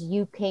because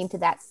you came to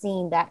that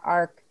scene, that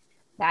arc,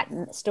 that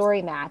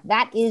story map.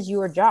 That is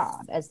your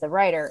job as the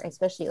writer,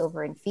 especially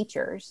over in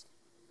features.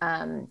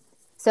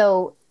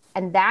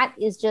 And that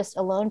is just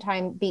alone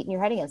time beating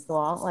your head against the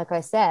wall, like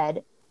I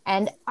said.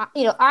 And,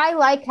 I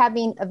like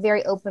having a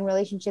very open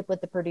relationship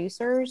with the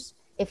producers.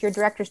 If your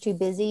director's too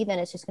busy, then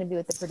it's just going to be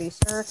with the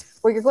producer,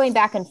 where you're going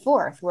back and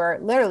forth, where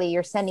literally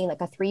you're sending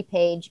like a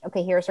 3-page,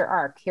 okay, here's her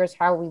arc. Here's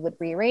how we would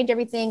rearrange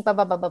everything, blah,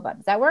 blah, blah, blah, blah.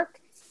 Does that work?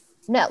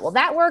 No. Well,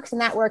 that works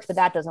and that works, but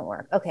that doesn't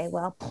work. Okay,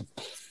 well,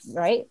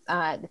 right.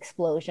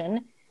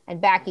 Explosion. And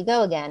back you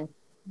go again.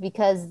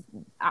 Because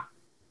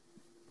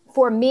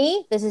for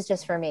me, this is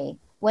just for me.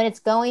 When it's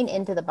going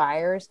into the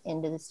buyers,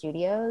 into the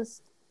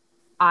studios,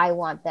 I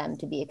want them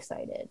to be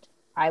excited.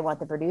 I want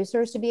the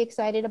producers to be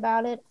excited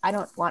about it. I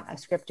don't want a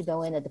script to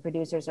go in that the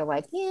producers are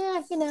like,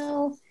 yeah,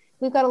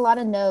 we've got a lot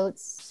of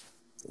notes,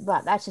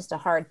 but that's just a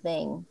hard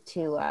thing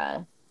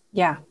to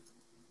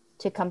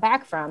come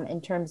back from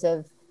in terms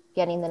of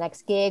getting the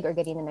next gig or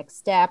getting the next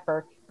step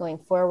or going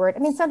forward. I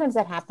mean, sometimes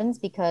that happens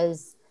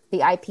because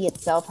the IP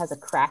itself has a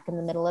crack in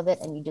the middle of it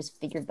and you just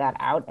figured that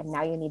out. And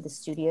now you need the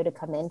studio to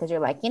come in because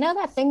you're like,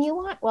 that thing you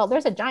want? Well,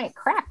 there's a giant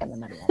crack in the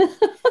middle of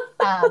it.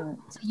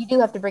 So you do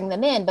have to bring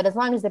them in. But as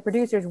long as the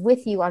producer's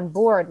with you on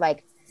board,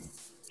 like,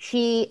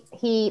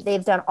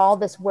 they've done all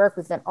this work.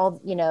 We've done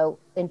all,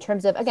 in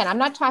terms of, again, I'm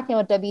not talking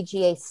about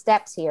WGA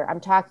steps here. I'm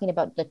talking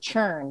about the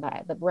churn.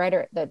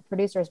 The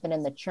producer has been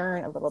in the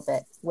churn a little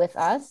bit with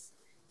us,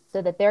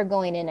 so that they're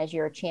going in as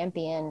your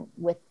champion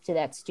to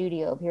that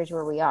studio. Here's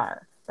where we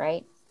are.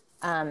 Right.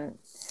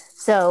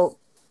 So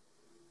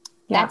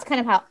that's kind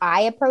of how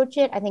I approach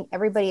it. I think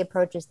everybody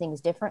approaches things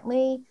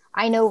differently.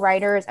 I know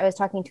writers. I was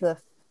talking to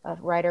a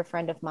writer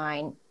friend of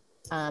mine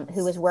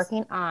who was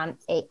working on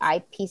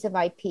a piece of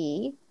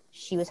IP.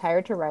 She was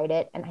hired to write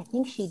it. And I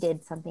think she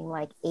did something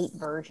like 8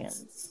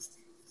 versions.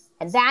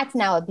 And that's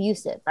now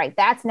abusive, right?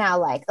 That's now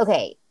like,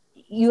 okay,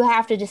 you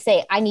have to just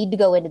say, I need to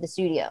go into the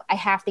studio. I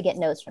have to get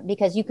notes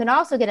because you can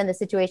also get in the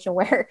situation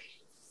where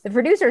the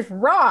producer's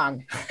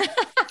wrong.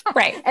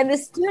 Right. And the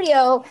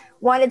studio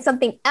wanted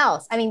something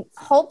else. I mean,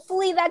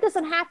 hopefully that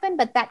doesn't happen,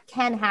 but that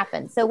can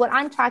happen. So what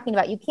I'm talking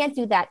about, you can't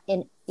do that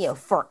in,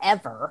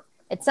 forever.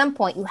 At some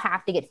point you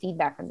have to get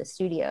feedback from the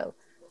studio.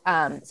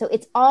 So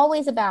it's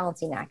always a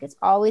balancing act. It's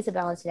always a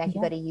balancing act.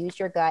 You got to use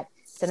your gut.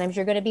 Sometimes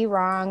you're going to be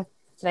wrong.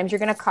 Sometimes you're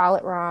going to call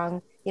it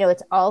wrong.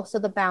 It's also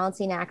the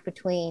balancing act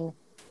between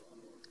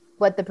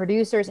what the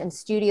producers and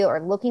studio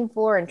are looking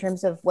for in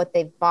terms of what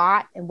they've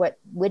bought and what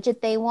widget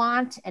they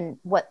want and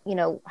what,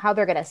 how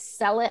they're going to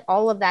sell it,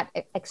 all of that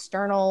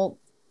external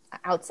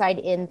outside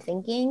in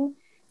thinking,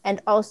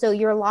 and also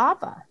your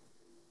lava,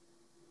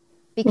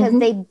 because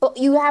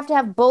you have to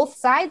have both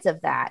sides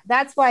of that.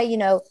 That's why,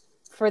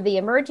 for the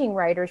emerging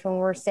writers, when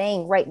we're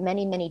saying write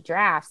many, many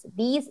drafts,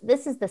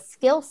 this is the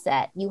skill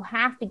set you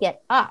have to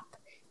get up,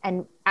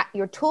 and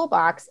your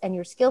toolbox and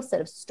your skill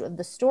set of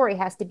the story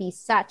has to be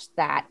such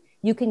that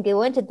you can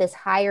go into this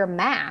higher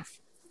math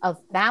of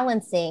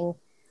balancing.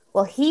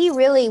 Well, he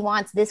really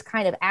wants this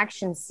kind of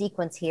action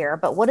sequence here,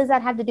 but what does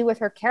that have to do with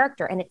her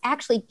character? And it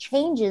actually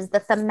changes the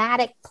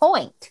thematic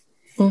point.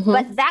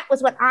 But that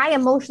was what I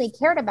emotionally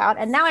cared about.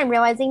 And now I'm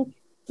realizing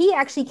he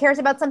actually cares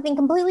about something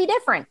completely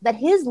different, that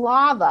his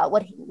lava,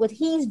 what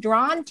he's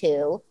drawn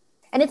to,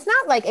 and it's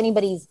not like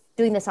anybody's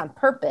doing this on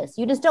purpose.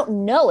 You just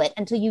don't know it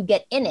until you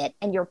get in it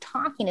and you're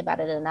talking about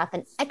it enough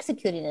and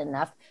executing it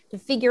enough to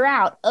figure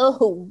out,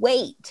 oh,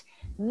 wait,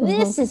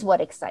 this is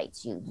what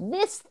excites you,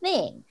 this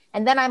thing.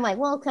 And then I'm like,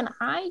 well, can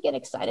I get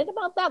excited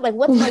about that? Like,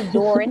 what's my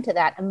door into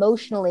that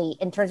emotionally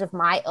in terms of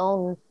my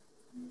own?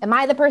 Am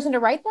I the person to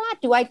write that?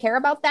 Do I care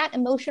about that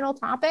emotional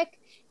topic?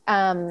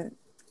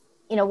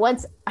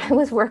 Once I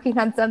was working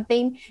on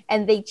something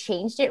and they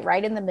changed it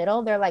right in the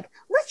middle. They're like,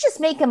 let's just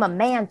make him a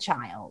man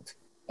child.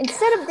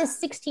 Instead of this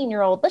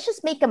 16-year-old, let's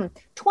just make him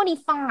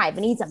 25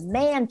 and he's a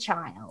man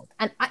child.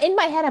 And in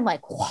my head, I'm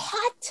like,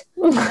 what?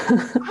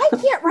 I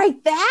can't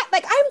write that.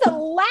 Like, I'm the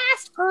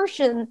last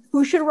person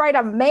who should write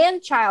a man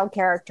child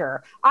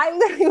character. I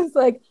literally was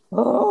like,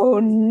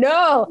 oh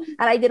no.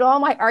 And I did all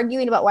my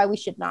arguing about why we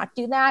should not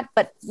do that.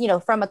 But,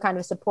 from a kind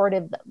of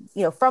supportive,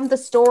 from the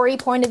story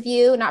point of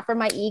view, not from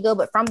my ego,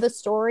 but from the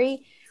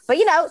story. But,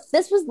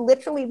 this was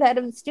literally the head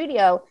of the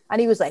studio. And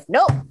he was like,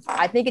 nope,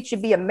 I think it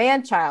should be a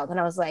man child. And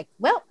I was like,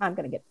 well, I'm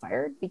going to get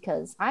fired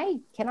because I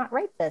cannot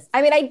write this.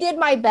 I mean, I did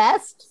my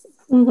best.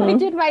 I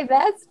did my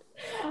best.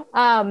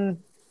 And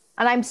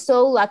I'm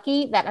so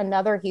lucky that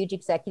another huge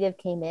executive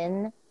came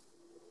in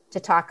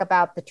to talk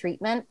about the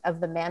treatment of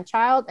the man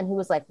child. And he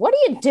was like, what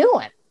are you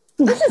doing?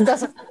 This just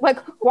doesn't, like,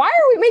 why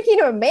are we making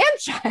him a man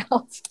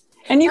child?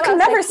 And you can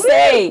never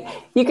say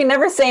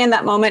in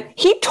that moment,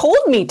 he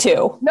told me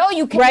to. No,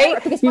 you can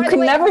right? Never, you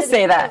can never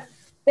say that.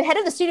 The head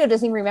of the studio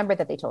doesn't even remember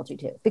that they told you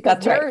to, because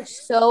That's they're right.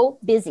 so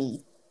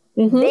busy.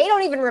 They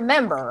don't even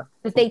remember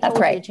that they told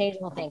you to change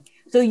the whole thing.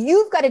 So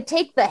you've got to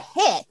take the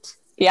hit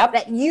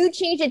that you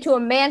changed it to a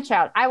man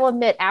child. I will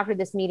admit, after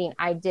this meeting,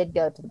 I did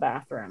go to the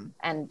bathroom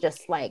and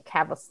just like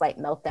have a slight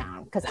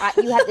meltdown, because I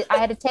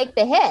had to take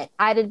the hit.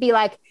 I had to be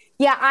like,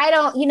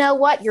 yeah, you know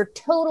what? You're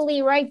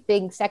totally right,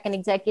 big second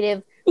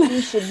executive.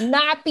 You should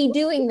not be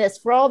doing this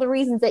for all the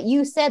reasons that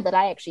you said that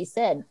I actually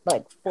said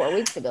like 4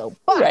 weeks ago.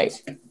 But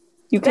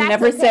you can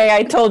never say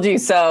I told you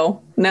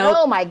so. No.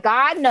 Oh my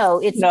God, no.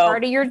 It's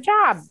part of your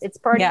job. It's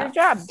part of your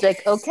job. It's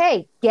like,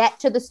 okay, get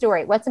to the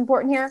story. What's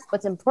important here?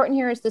 What's important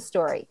here is the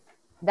story.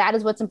 That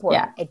is what's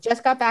important. Yeah. It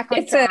just got back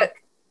on track.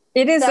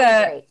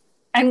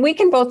 And we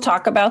can both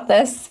talk about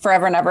this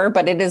forever and ever,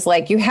 but it is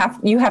like you have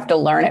to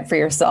learn it for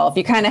yourself.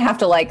 You kind of have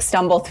to like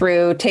stumble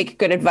through, take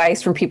good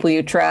advice from people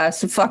you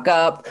trust, fuck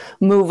up,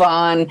 move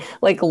on,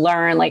 like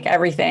learn like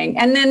everything.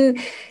 And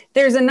then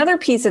there's another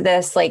piece of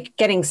this, like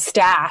getting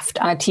staffed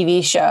on a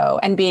TV show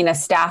and being a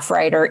staff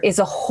writer is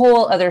a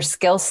whole other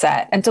skill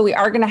set. And so we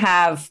are going to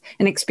have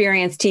an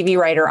experienced TV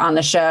writer on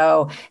the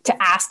show to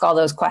ask all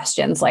those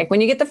questions. Like when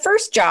you get the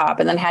first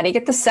job, and then how do you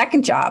get the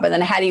second job? And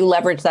then how do you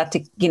leverage that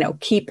to,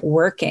 keep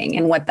working,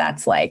 and what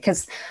that's like?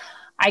 Because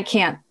I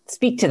can't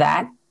speak to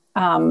that.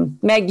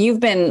 Meg, you've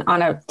been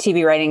on a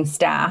TV writing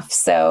staff,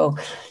 so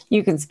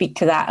you can speak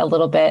to that a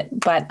little bit.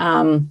 But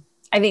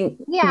I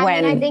think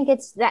I think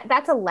it's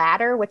that's a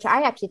ladder, which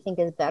I actually think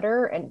is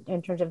better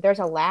in terms of there's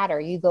a ladder.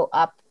 You go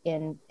up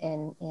in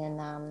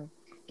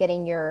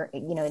getting your,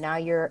 now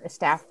you're a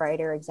staff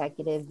writer,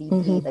 executive,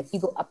 VP, like you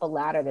go up a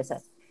ladder.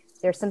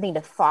 There's something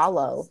to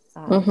follow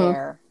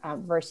there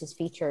versus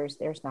features.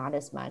 There's not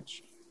as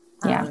much.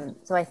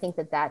 So I think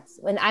that's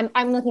when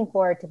I'm looking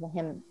forward to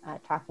him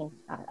talking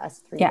us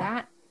through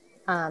that.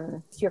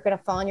 So you're going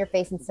to fall on your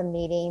face in some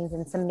meetings,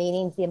 and some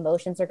meetings, the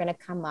emotions are going to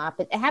come up.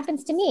 It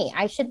happens to me.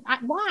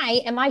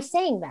 Why am I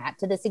saying that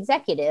to this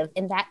executive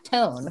in that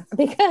tone?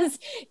 Because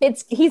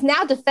he's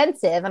now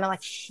defensive, and I'm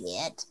like,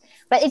 shit.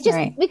 But it's just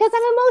because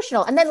I'm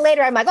emotional. And then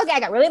later I'm like, okay, I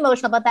got really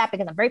emotional about that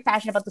because I'm very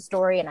passionate about the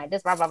story, and I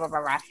just blah, blah, blah,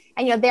 blah, blah.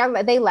 And,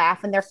 they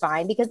laugh and they're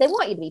fine because they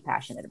want you to be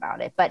passionate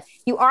about it. But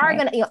you are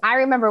going to, I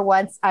remember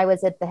once I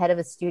was at the head of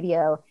a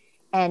studio,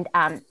 and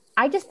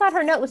I just thought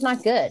her note was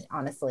not good,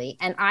 honestly.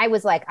 And I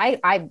was like,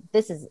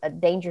 this is a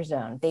danger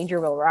zone,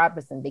 danger Will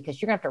Robinson,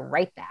 because you're gonna have to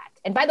write that.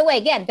 And by the way,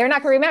 again, they're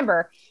not gonna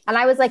remember. And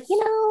I was like,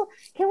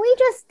 can we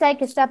just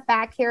take a step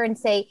back here and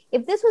say,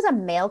 if this was a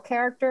male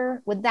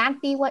character, would that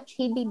be what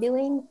he'd be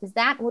doing?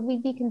 Would we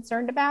be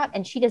concerned about?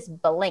 And she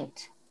just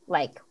blinked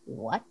like,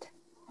 what?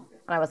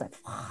 And I was like,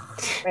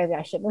 maybe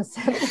I shouldn't have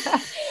said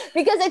that.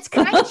 Because it's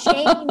kind of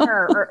shaming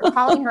her or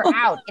calling her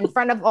out in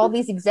front of all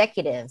these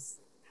executives.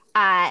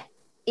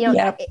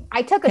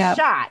 I took a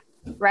shot,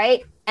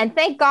 right? And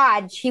thank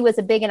God she was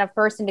a big enough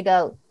person to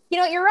go,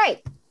 you're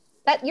right.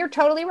 You're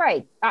totally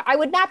right. I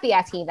would not be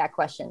asking you that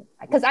question.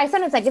 Because I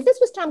sometimes if this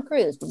was Tom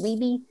Cruise,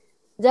 is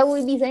that what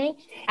we'd be saying?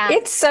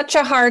 It's such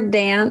a hard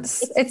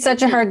dance. It's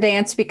such a hard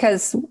dance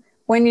because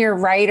when you're a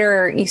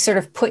writer, you sort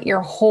of put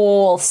your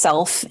whole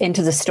self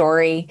into the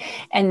story,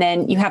 and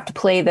then you have to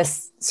play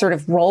this sort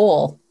of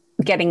role,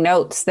 getting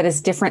notes that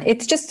is different.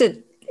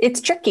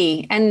 It's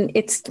tricky. And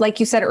it's like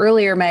you said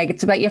earlier, Meg,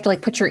 it's about, you have to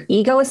put your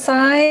ego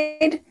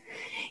aside,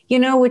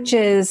 which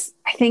is,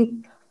 I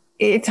think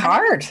it's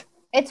hard.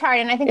 It's hard.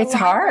 And I think it's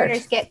hard.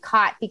 Writers get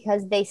caught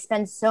because they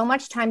spend so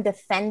much time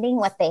defending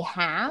what they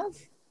have,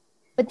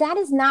 but that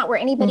is not where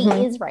anybody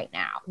is right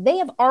now. They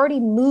have already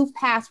moved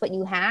past what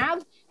you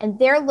have, and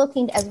they're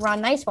looking, as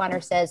Ron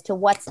Nicewater says, to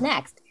what's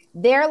next.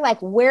 They're like,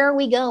 where are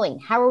we going?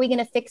 How are we going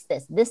to fix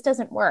this? This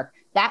doesn't work.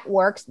 That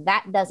works.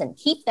 That doesn't.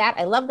 Keep that.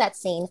 I love that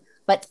scene.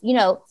 But,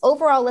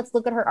 overall, let's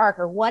look at her arc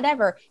or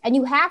whatever. And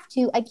you have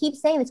to, I keep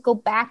saying this, go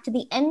back to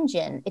the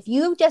engine. If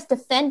you just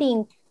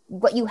defending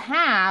what you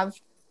have,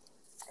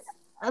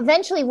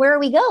 eventually, where are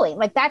we going?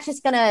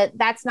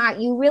 That's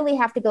not, you really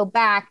have to go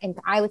back. And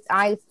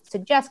I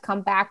suggest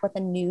come back with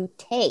a new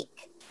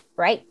take,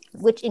 right?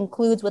 Which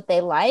includes what they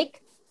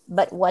like,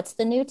 but what's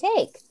the new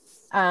take?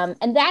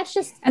 And that's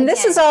just, and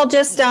this is all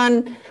just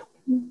on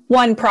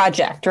one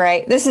project,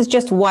 right? This is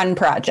just one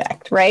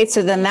project, right?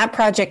 So then that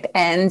project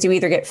ends, you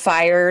either get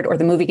fired or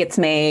the movie gets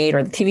made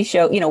or the TV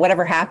show,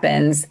 whatever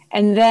happens.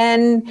 And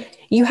then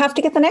you have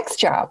to get the next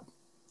job.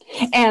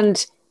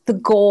 And the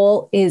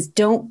goal is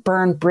don't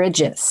burn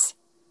bridges,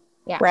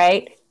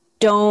 right?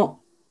 Don't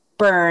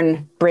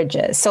burn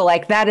bridges. So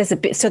that is a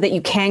bit so that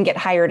you can get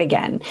hired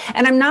again.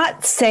 And I'm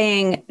not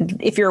saying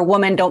if you're a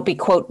woman, don't be,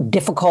 quote,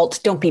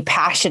 difficult, don't be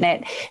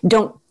passionate,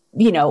 don't,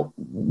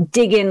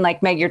 dig in,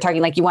 like Meg, you're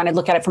talking, you want to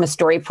look at it from a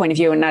story point of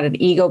view and not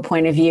an ego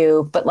point of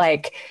view. But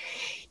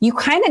you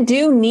kind of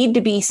do need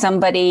to be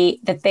somebody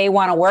that they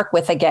want to work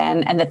with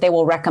again and that they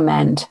will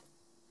recommend.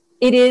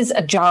 It is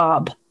a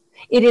job.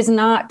 It is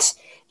not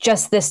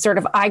just this sort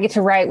of, I get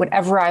to write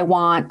whatever I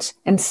want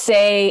and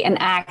say and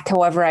act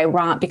however I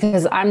want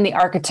because I'm the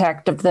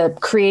architect of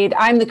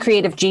I'm the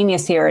creative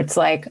genius here. It's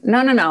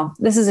no,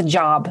 this is a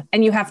job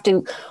and you have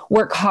to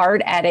work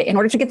hard at it in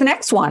order to get the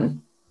next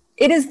one.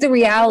 It is the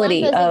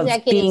reality of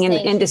being in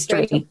the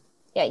industry.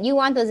 You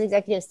want those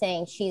executives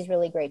saying she's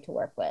really great to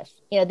work with.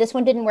 This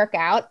one didn't work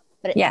out,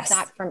 but it's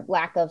not from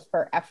lack of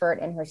her effort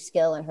and her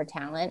skill and her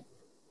talent,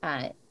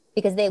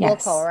 because they will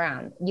call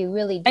around. You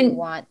really do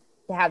want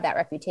to have that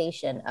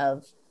reputation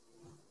of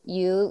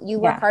you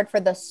work hard for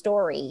the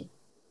story,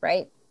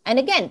 right? And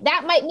again,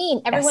 that might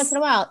mean every once in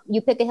a while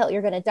you pick a hill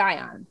you're going to die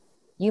on.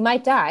 You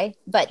might die,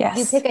 but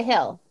you pick a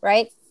hill,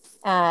 right?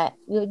 You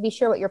would be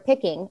sure what you're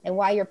picking and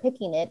why you're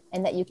picking it,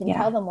 and that you can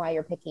tell them why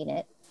you're picking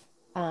it.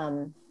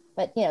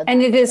 But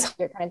and it is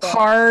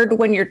hard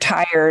when you're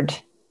tired.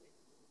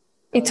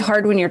 It's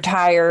hard when you're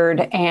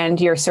tired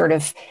and you're sort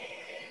of,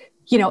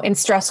 in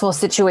stressful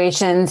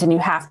situations, and you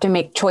have to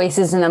make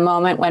choices in the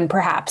moment when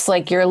perhaps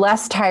your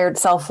less tired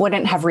self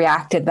wouldn't have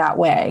reacted that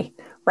way,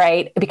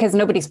 right? Because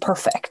nobody's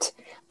perfect.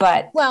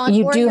 But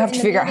you do have to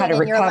figure out how to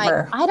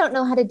recover. I don't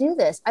know how to do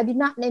this. I do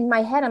not, in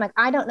my head, I'm like,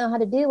 I don't know how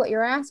to do what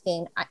you're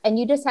asking. And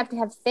you just have to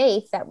have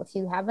faith that if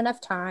you have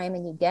enough time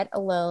and you get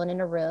alone in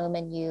a room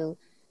and you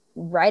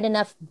write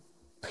enough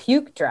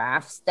puke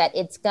drafts, that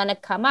it's going to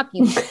come up.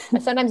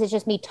 Sometimes it's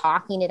just me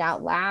talking it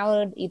out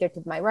loud, either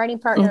to my writing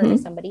partner or to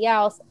somebody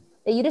else.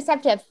 That you just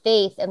have to have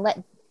faith and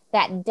let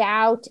that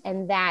doubt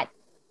and that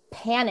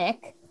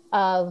panic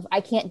of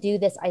I can't do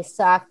this, I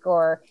suck,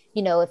 or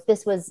if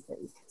this was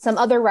some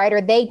other writer,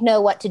 they'd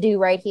know what to do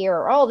right here,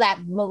 or all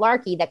that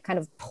malarkey that kind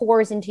of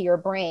pours into your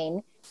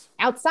brain.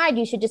 outside,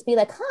 you should just be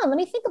like, let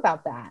me think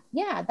about that.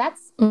 Yeah,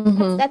 that's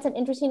an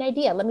interesting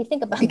idea. Let me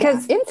think about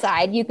because that.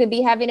 Inside, you could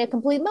be having a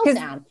complete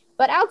meltdown.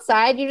 But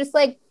outside, you're just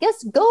like,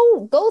 just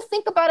go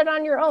think about it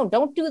on your own.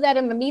 Don't do that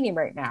in the meeting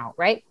right now,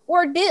 right?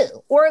 Or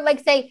do. Or like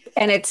say,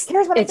 and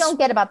here's what I don't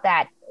get about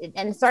that.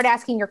 And start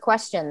asking your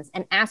questions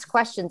and ask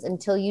questions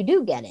until you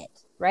do get it,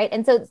 right?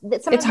 And so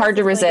it's hard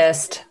to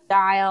resist.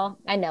 Style.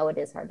 I know it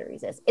is hard to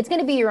resist. It's going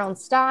to be your own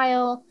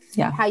style,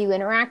 how you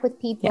interact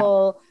with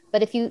people. Yeah.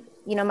 But if you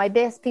know, my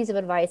best piece of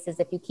advice is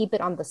if you keep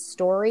it on the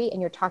story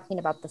and you're talking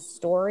about the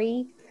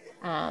story,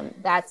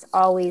 that's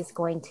always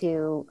going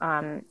to,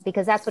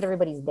 because that's what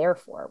everybody's there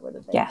for, whether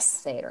they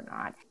say it or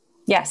not.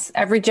 Yes.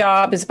 Every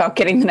job is about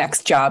getting the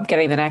next job,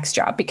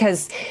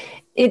 because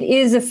it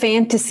is a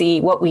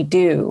fantasy what we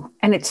do,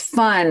 and it's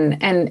fun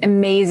and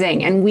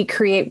amazing. And we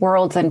create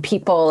worlds and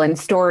people and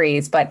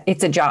stories, but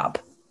it's a job,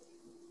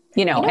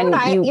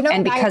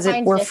 and because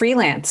we're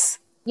freelance.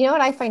 You know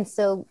what I find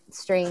so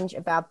strange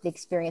about the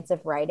experience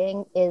of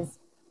writing is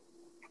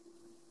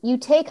you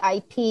take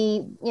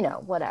IP,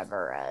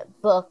 whatever, a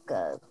book,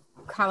 a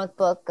comic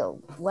book, or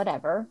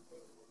whatever,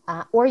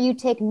 or you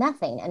take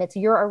nothing and it's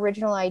your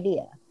original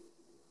idea.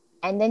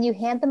 And then you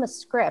hand them a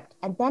script,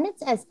 and then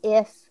it's as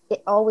if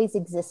it always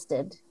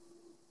existed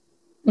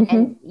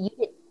and you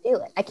didn't do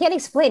it. I can't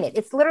explain it.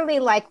 It's literally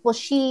like,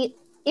 if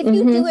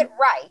you do it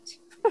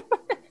right,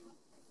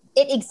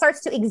 it starts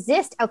to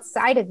exist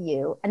outside of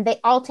you, and they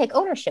all take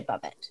ownership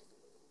of it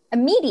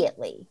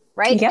immediately,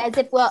 right? Yep. As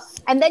if,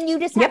 and then you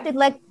just have to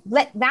let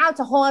now it's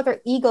a whole other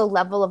ego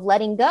level of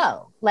letting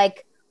go.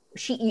 Like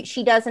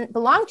she doesn't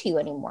belong to you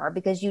anymore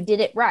because you did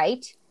it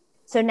right.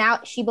 So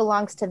now she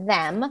belongs to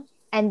them.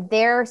 And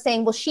they're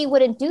saying, well, she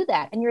wouldn't do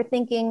that. And you're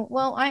thinking,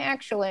 well, I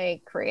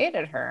actually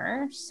created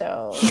her,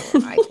 so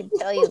I can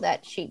tell you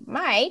that she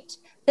might.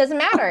 Doesn't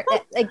matter.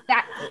 Like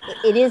that,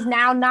 it is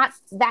now not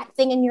that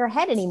thing in your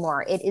head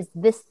anymore. It is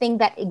this thing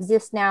that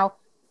exists now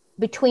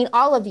between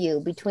all of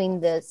you,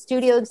 between the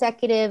studio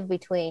executive,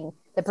 between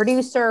the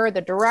producer,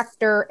 the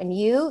director, and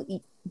you.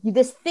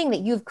 This thing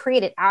that you've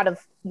created out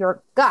of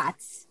your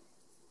guts,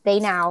 they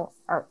now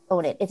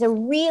own it. It's a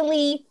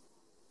really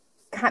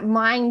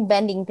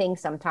mind-bending thing.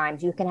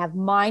 Sometimes you can have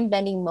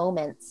mind-bending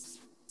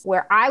moments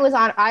where I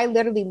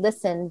literally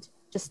listened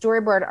to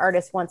storyboard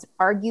artists once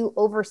argue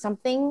over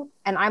something,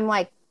 and I'm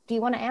like, do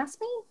you want to ask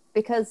me?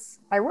 Because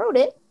I wrote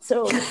it.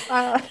 So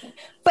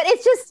but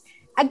it's just,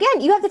 again,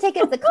 you have to take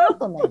it as a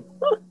compliment,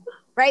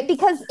 right?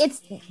 Because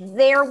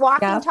they're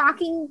walking,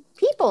 talking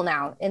people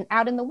now and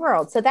out in the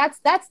world. So that's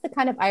the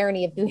kind of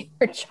irony of doing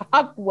your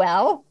job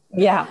well.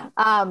 Yeah.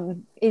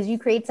 Is you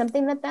create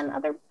something that then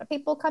other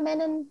people come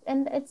in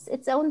and it's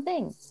its own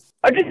thing.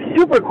 Just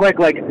super quick,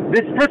 like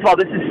this, first of all,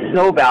 this is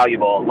so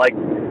valuable. Like,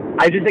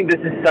 I just think this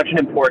is such an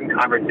important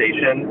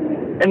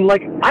conversation. And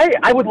like,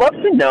 I would love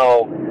to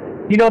know,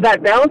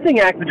 that balancing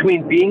act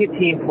between being a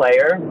team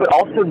player, but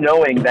also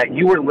knowing that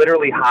you were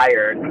literally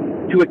hired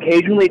to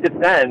occasionally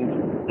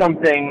defend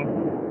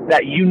something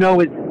that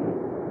is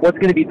what's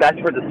going to be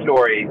best for the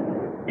story.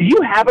 Do you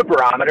have a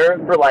barometer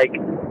for like,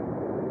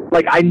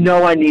 I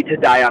know I need to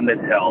die on this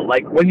hill.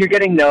 Like, when you're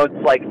getting notes,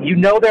 like,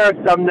 there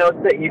are some notes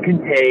that you can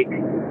take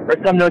or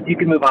some notes you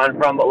can move on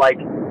from, but, like,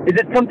 is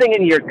it something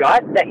in your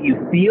gut that you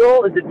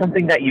feel? Is it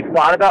something that you've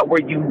thought about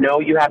where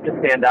you have to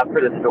stand up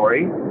for the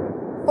story?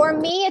 For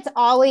me, it's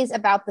always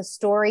about the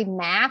story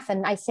math.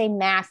 And I say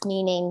math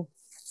meaning,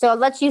 so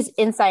let's use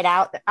Inside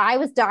Out. I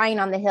was dying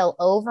on the hill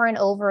over and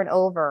over and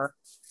over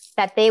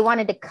that they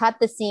wanted to cut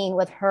the scene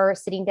with her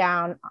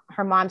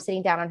mom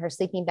sitting down on her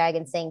sleeping bag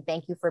and saying,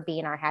 thank you for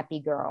being our happy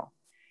girl.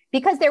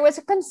 Because there was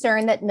a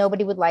concern that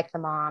nobody would like the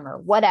mom or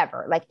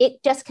whatever. Like,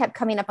 it just kept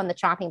coming up on the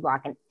chopping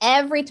block. And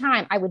every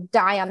time I would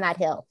die on that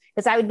hill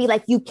because I would be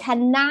like, you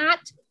cannot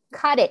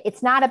cut it.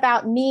 It's not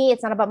about me.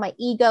 It's not about my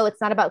ego.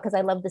 It's not about because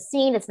I love the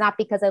scene. It's not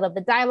because I love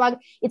the dialogue.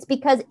 It's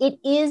because it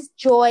is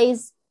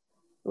Joy's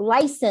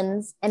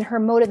license and her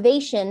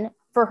motivation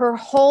for her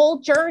whole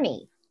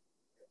journey.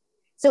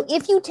 So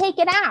if you take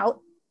it out,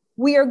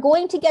 we are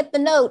going to get the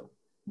note,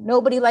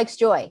 nobody likes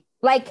Joy.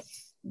 Like,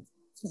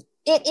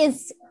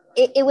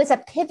 it was a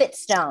pivot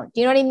stone.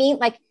 Do you know what I mean?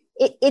 Like,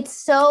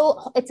 it's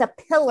a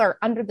pillar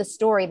under the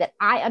story that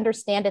I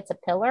understand it's a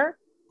pillar.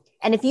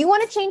 And if you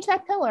want to change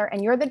that pillar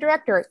and you're the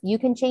director, you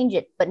can change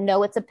it, but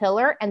no, it's a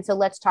pillar. And so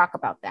let's talk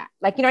about that.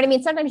 Like, you know what I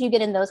mean? Sometimes you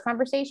get in those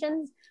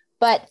conversations,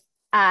 but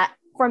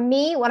for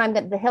me,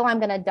 the hill I'm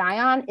going to die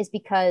on is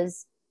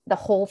because the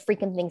whole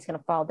freaking thing's going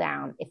to fall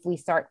down if we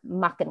start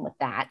mucking with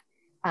that.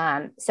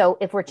 So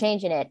if we're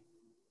changing it,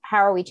 how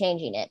are we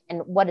changing it?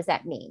 And what does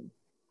that mean?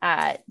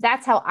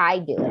 That's how I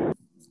do it.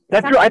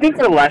 That's true. I think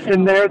the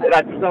lesson there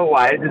that's so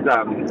wise is,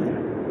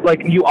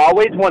 like, you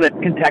always want to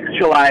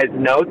contextualize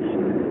notes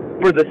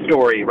for the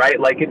story, right?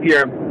 Like, to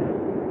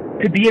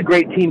be a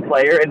great team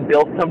player and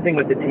build something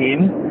with the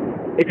team,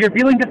 if you're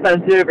feeling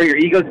defensive or your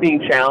ego's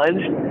being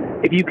challenged,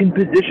 if you can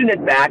position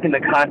it back in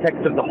the context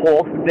of the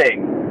whole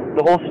thing,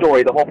 the whole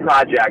story, the whole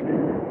project,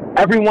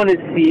 everyone is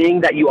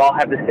seeing that you all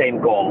have the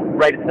same goal,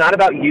 right? It's not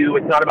about you.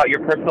 It's not about your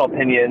personal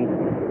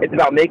opinions. It's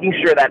about making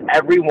sure that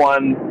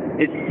everyone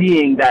is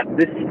seeing that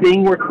this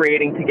thing we're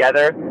creating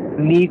together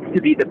needs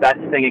to be the best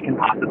thing it can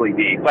possibly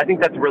be. So I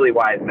think that's really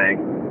wise, Meg.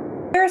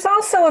 There's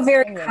also a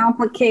very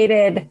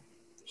complicated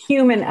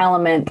human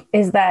element,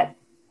 is that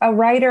a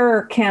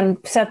writer can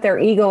set their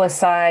ego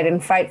aside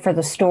and fight for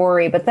the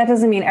story, but that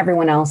doesn't mean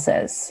everyone else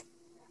is,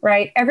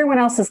 right? Everyone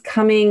else is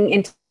coming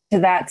into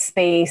that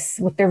space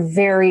with their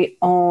very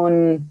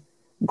own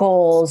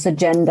goals,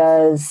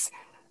 agendas,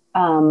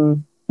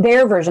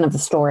 their version of the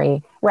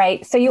story,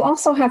 right? So you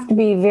also have to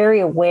be very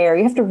aware.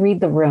 You have to read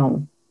the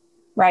room,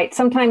 right?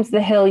 Sometimes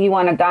the hill you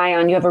want to die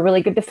on, you have a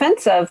really good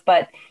defense of,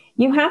 but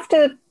you have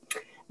to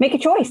make a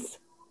choice.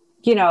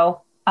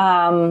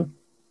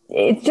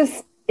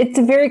 It's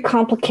a very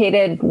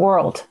complicated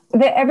world.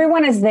 That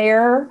everyone is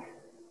there.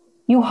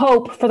 You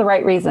hope for the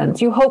right reasons.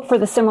 You hope for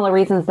the similar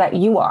reasons that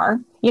you are.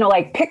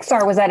 Like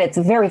Pixar was at its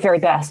very, very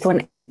best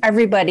when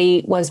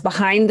everybody was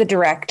behind the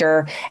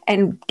director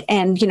and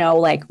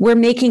like, we're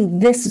making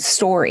this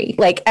story.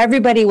 Like,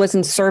 everybody was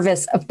in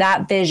service of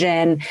that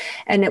vision.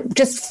 And it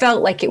just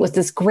felt like it was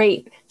this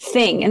great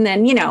thing. And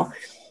then,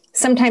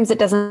 sometimes it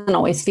doesn't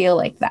always feel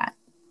like that,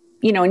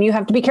 and you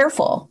have to be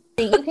careful.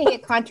 You can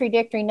get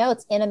contradictory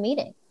notes in a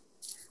meeting.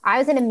 I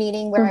was in a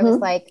meeting where I was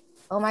like,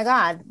 oh my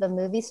God, the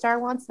movie star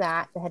wants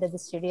that, the head of the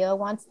studio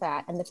wants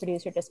that, and the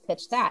producer just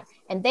pitched that.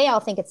 And they all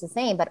think it's the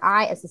same, but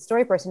I, as the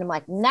story person, I'm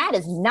like, that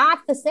is not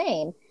the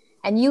same.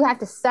 And you have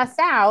to suss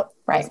out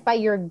just by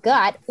your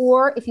gut,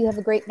 or if you have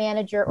a great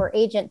manager or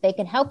agent, they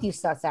can help you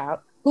suss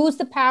out who's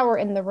the power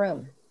in the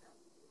room.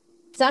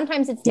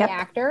 Sometimes it's the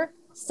actor,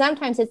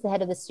 sometimes it's the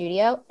head of the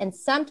studio, and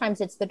sometimes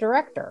it's the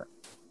director,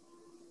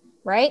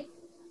 right?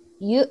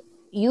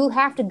 You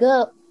have to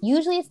go.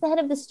 Usually it's the head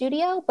of the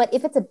studio, but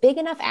if it's a big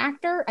enough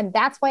actor and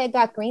that's why it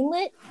got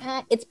greenlit,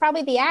 it's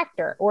probably the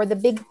actor or the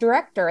big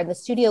director, and the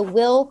studio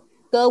will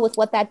go with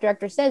what that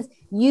director says.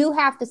 You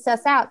have to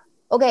suss out,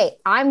 okay,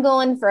 I'm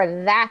going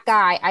for that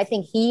guy. I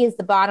think he is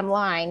the bottom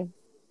line,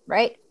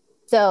 right?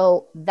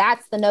 So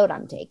that's the note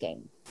I'm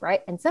taking,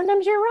 right? And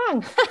sometimes you're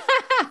wrong.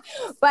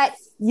 But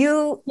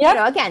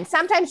again,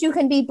 sometimes you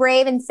can be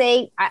brave and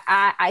say,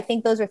 I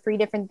think those are three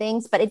different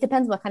things, but it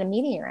depends what kind of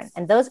meeting you're in.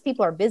 And those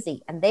people are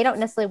busy and they don't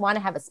necessarily want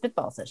to have a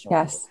spitball session.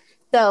 Yes.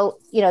 So,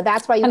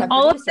 that's why you have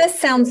all of this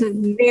sounds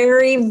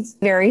very,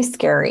 very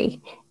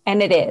scary.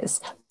 And it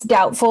is. It's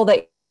doubtful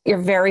that your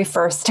very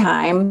first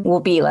time will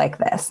be like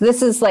this.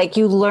 This is like,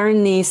 you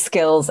learn these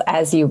skills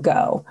as you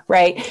go,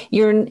 right?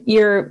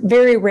 You're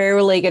very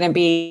rarely going to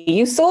be,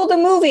 you sold a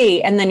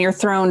movie and then you're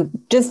thrown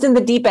just in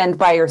the deep end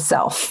by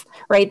yourself,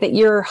 right? That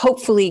you're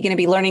hopefully going to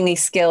be learning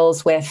these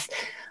skills with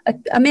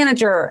a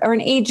manager or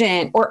an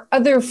agent or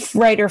other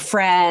writer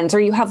friends, or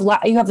you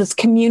have this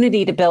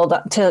community to build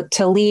up,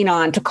 to lean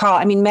on, to call.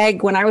 I mean,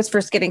 Meg, when I was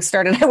first getting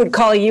started, I would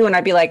call you and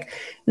I'd be like,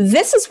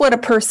 this is what a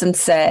person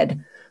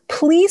said.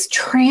 Please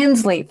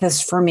translate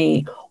this for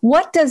me.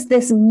 What does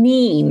this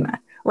mean?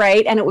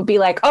 Right. And it would be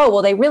like, oh,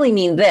 well, they really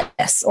mean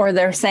this, or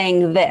they're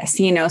saying this,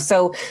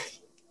 so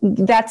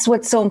that's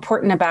what's so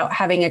important about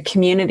having a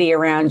community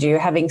around you,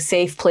 having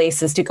safe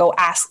places to go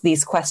ask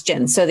these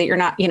questions so that you're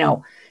not,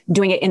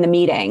 doing it in the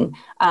meeting.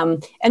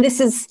 And this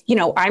is,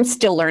 I'm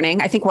still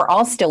learning. I think we're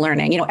all still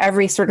learning,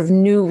 every sort of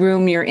new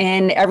room you're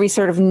in, every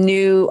sort of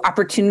new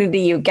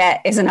opportunity you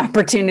get is an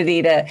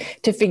opportunity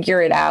to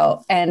figure it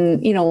out.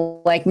 And,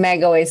 like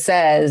Meg always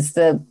says,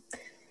 the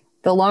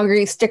longer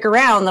you stick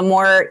around, the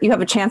more you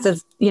have a chance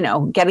of,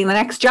 getting the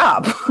next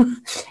job.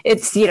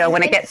 It's,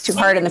 when it gets too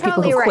hard, and the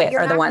people who quit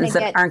are the ones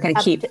that aren't going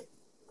to keep.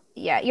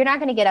 You're not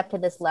going to get up to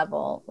this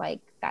level like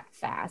that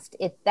fast.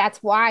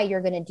 That's why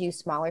you're going to do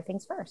smaller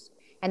things first.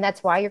 And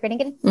that's why you're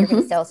going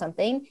to sell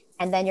something,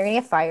 and then you're going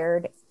to get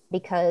fired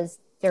because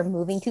they're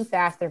moving too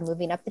fast. They're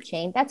moving up the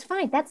chain. That's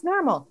fine. That's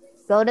normal.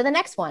 Go to the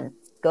next one.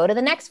 Go to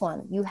the next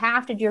one. You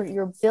have to,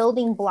 you're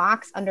building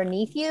blocks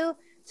underneath you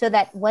so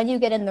that when you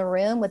get in the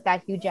room with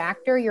that huge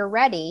actor, you're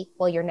ready.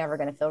 Well, you're never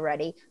going to feel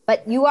ready,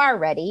 but you are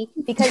ready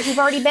because you've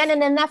already been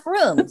in enough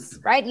rooms,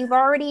 right? You've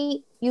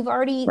already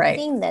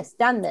seen this,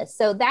 done this.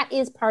 So that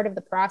is part of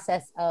the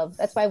process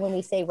that's why when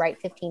we say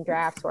write 15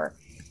 drafts or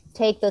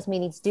take those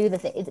meetings, do the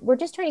thing, we're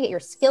just trying to get your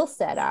skill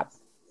set up,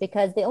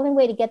 because the only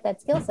way to get that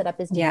skill set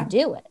up is to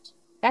do it.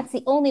 That's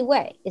the only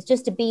way, is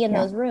just to be in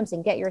those rooms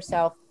and get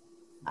yourself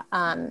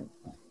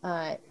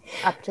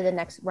up to the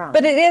next round.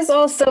 But it is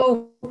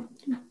also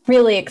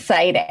really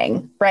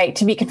exciting, right?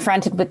 To be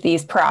confronted with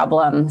these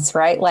problems,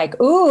 right? Like,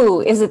 ooh,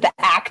 is it the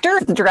actor,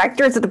 the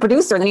director, is it the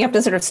producer? And then you have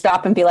to sort of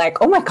stop and be like,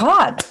 oh my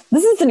God,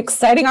 this is an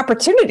exciting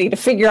opportunity to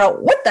figure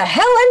out what the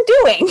hell I'm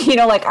doing.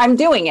 Like, I'm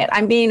doing it.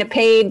 I'm being a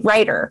paid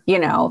writer,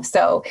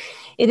 so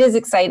it is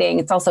exciting.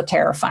 It's also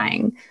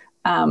terrifying.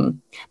 But,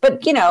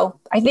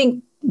 I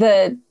think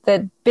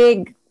the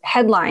big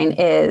headline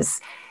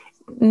is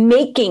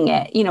making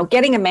it,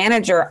 getting a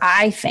manager,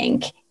 I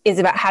think, is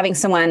about having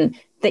someone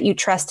that you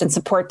trust and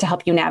support to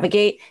help you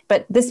navigate.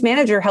 But this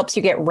manager helps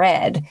you get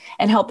read,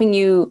 and helping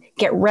you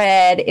get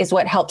read is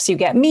what helps you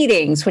get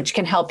meetings, which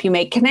can help you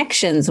make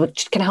connections,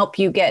 which can help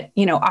you get,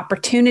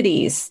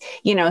 opportunities,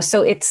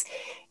 so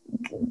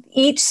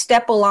each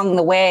step along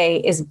the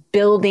way is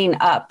building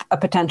up a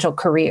potential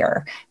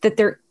career that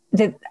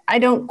I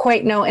don't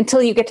quite know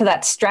until you get to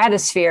that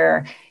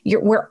stratosphere.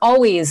 We're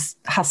always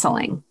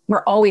hustling.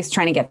 We're always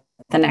trying to get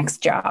the next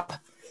job.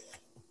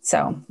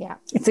 So yeah,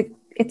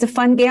 it's a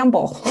fun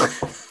gamble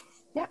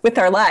with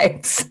our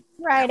lives.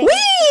 Right.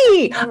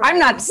 Whee! I'm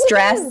not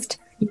stressed.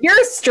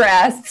 You're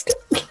stressed.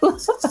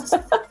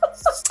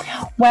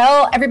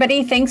 Well,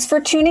 everybody, thanks for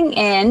tuning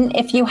in.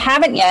 If you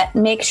haven't yet,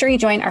 make sure you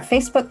join our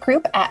Facebook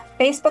group at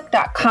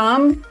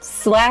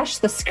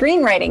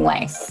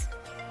facebook.com/thescreenwritinglife.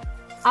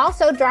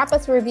 Also, drop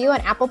us a review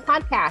on Apple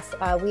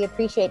Podcasts. We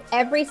appreciate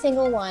every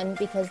single one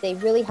because they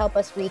really help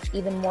us reach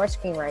even more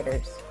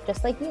screenwriters,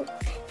 just like you.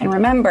 And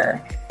remember,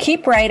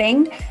 keep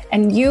writing,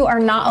 and you are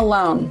not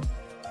alone.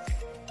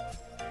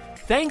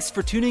 Thanks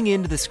for tuning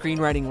in to The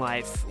Screenwriting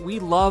Life. We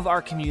love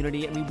our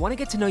community, and we want to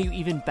get to know you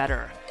even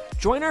better.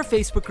 Join our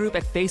Facebook group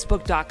at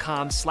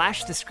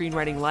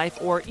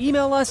facebook.com/thescreenwritinglife or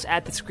email us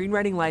at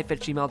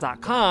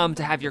thescreenwritinglife@gmail.com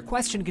to have your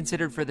question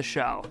considered for the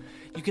show.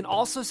 You can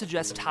also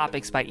suggest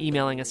topics by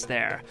emailing us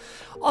there.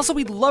 Also,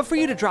 we'd love for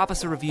you to drop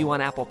us a review on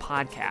Apple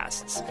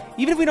Podcasts.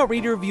 Even if we don't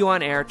read your review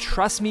on air,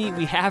 trust me,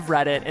 we have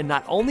read it, and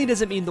not only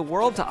does it mean the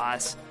world to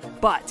us,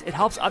 but it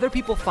helps other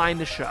people find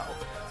the show.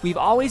 We've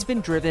always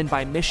been driven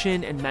by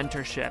mission and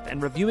mentorship,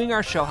 and reviewing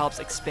our show helps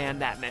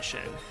expand that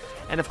mission.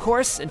 And of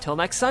course, until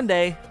next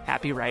Sunday,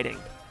 happy writing.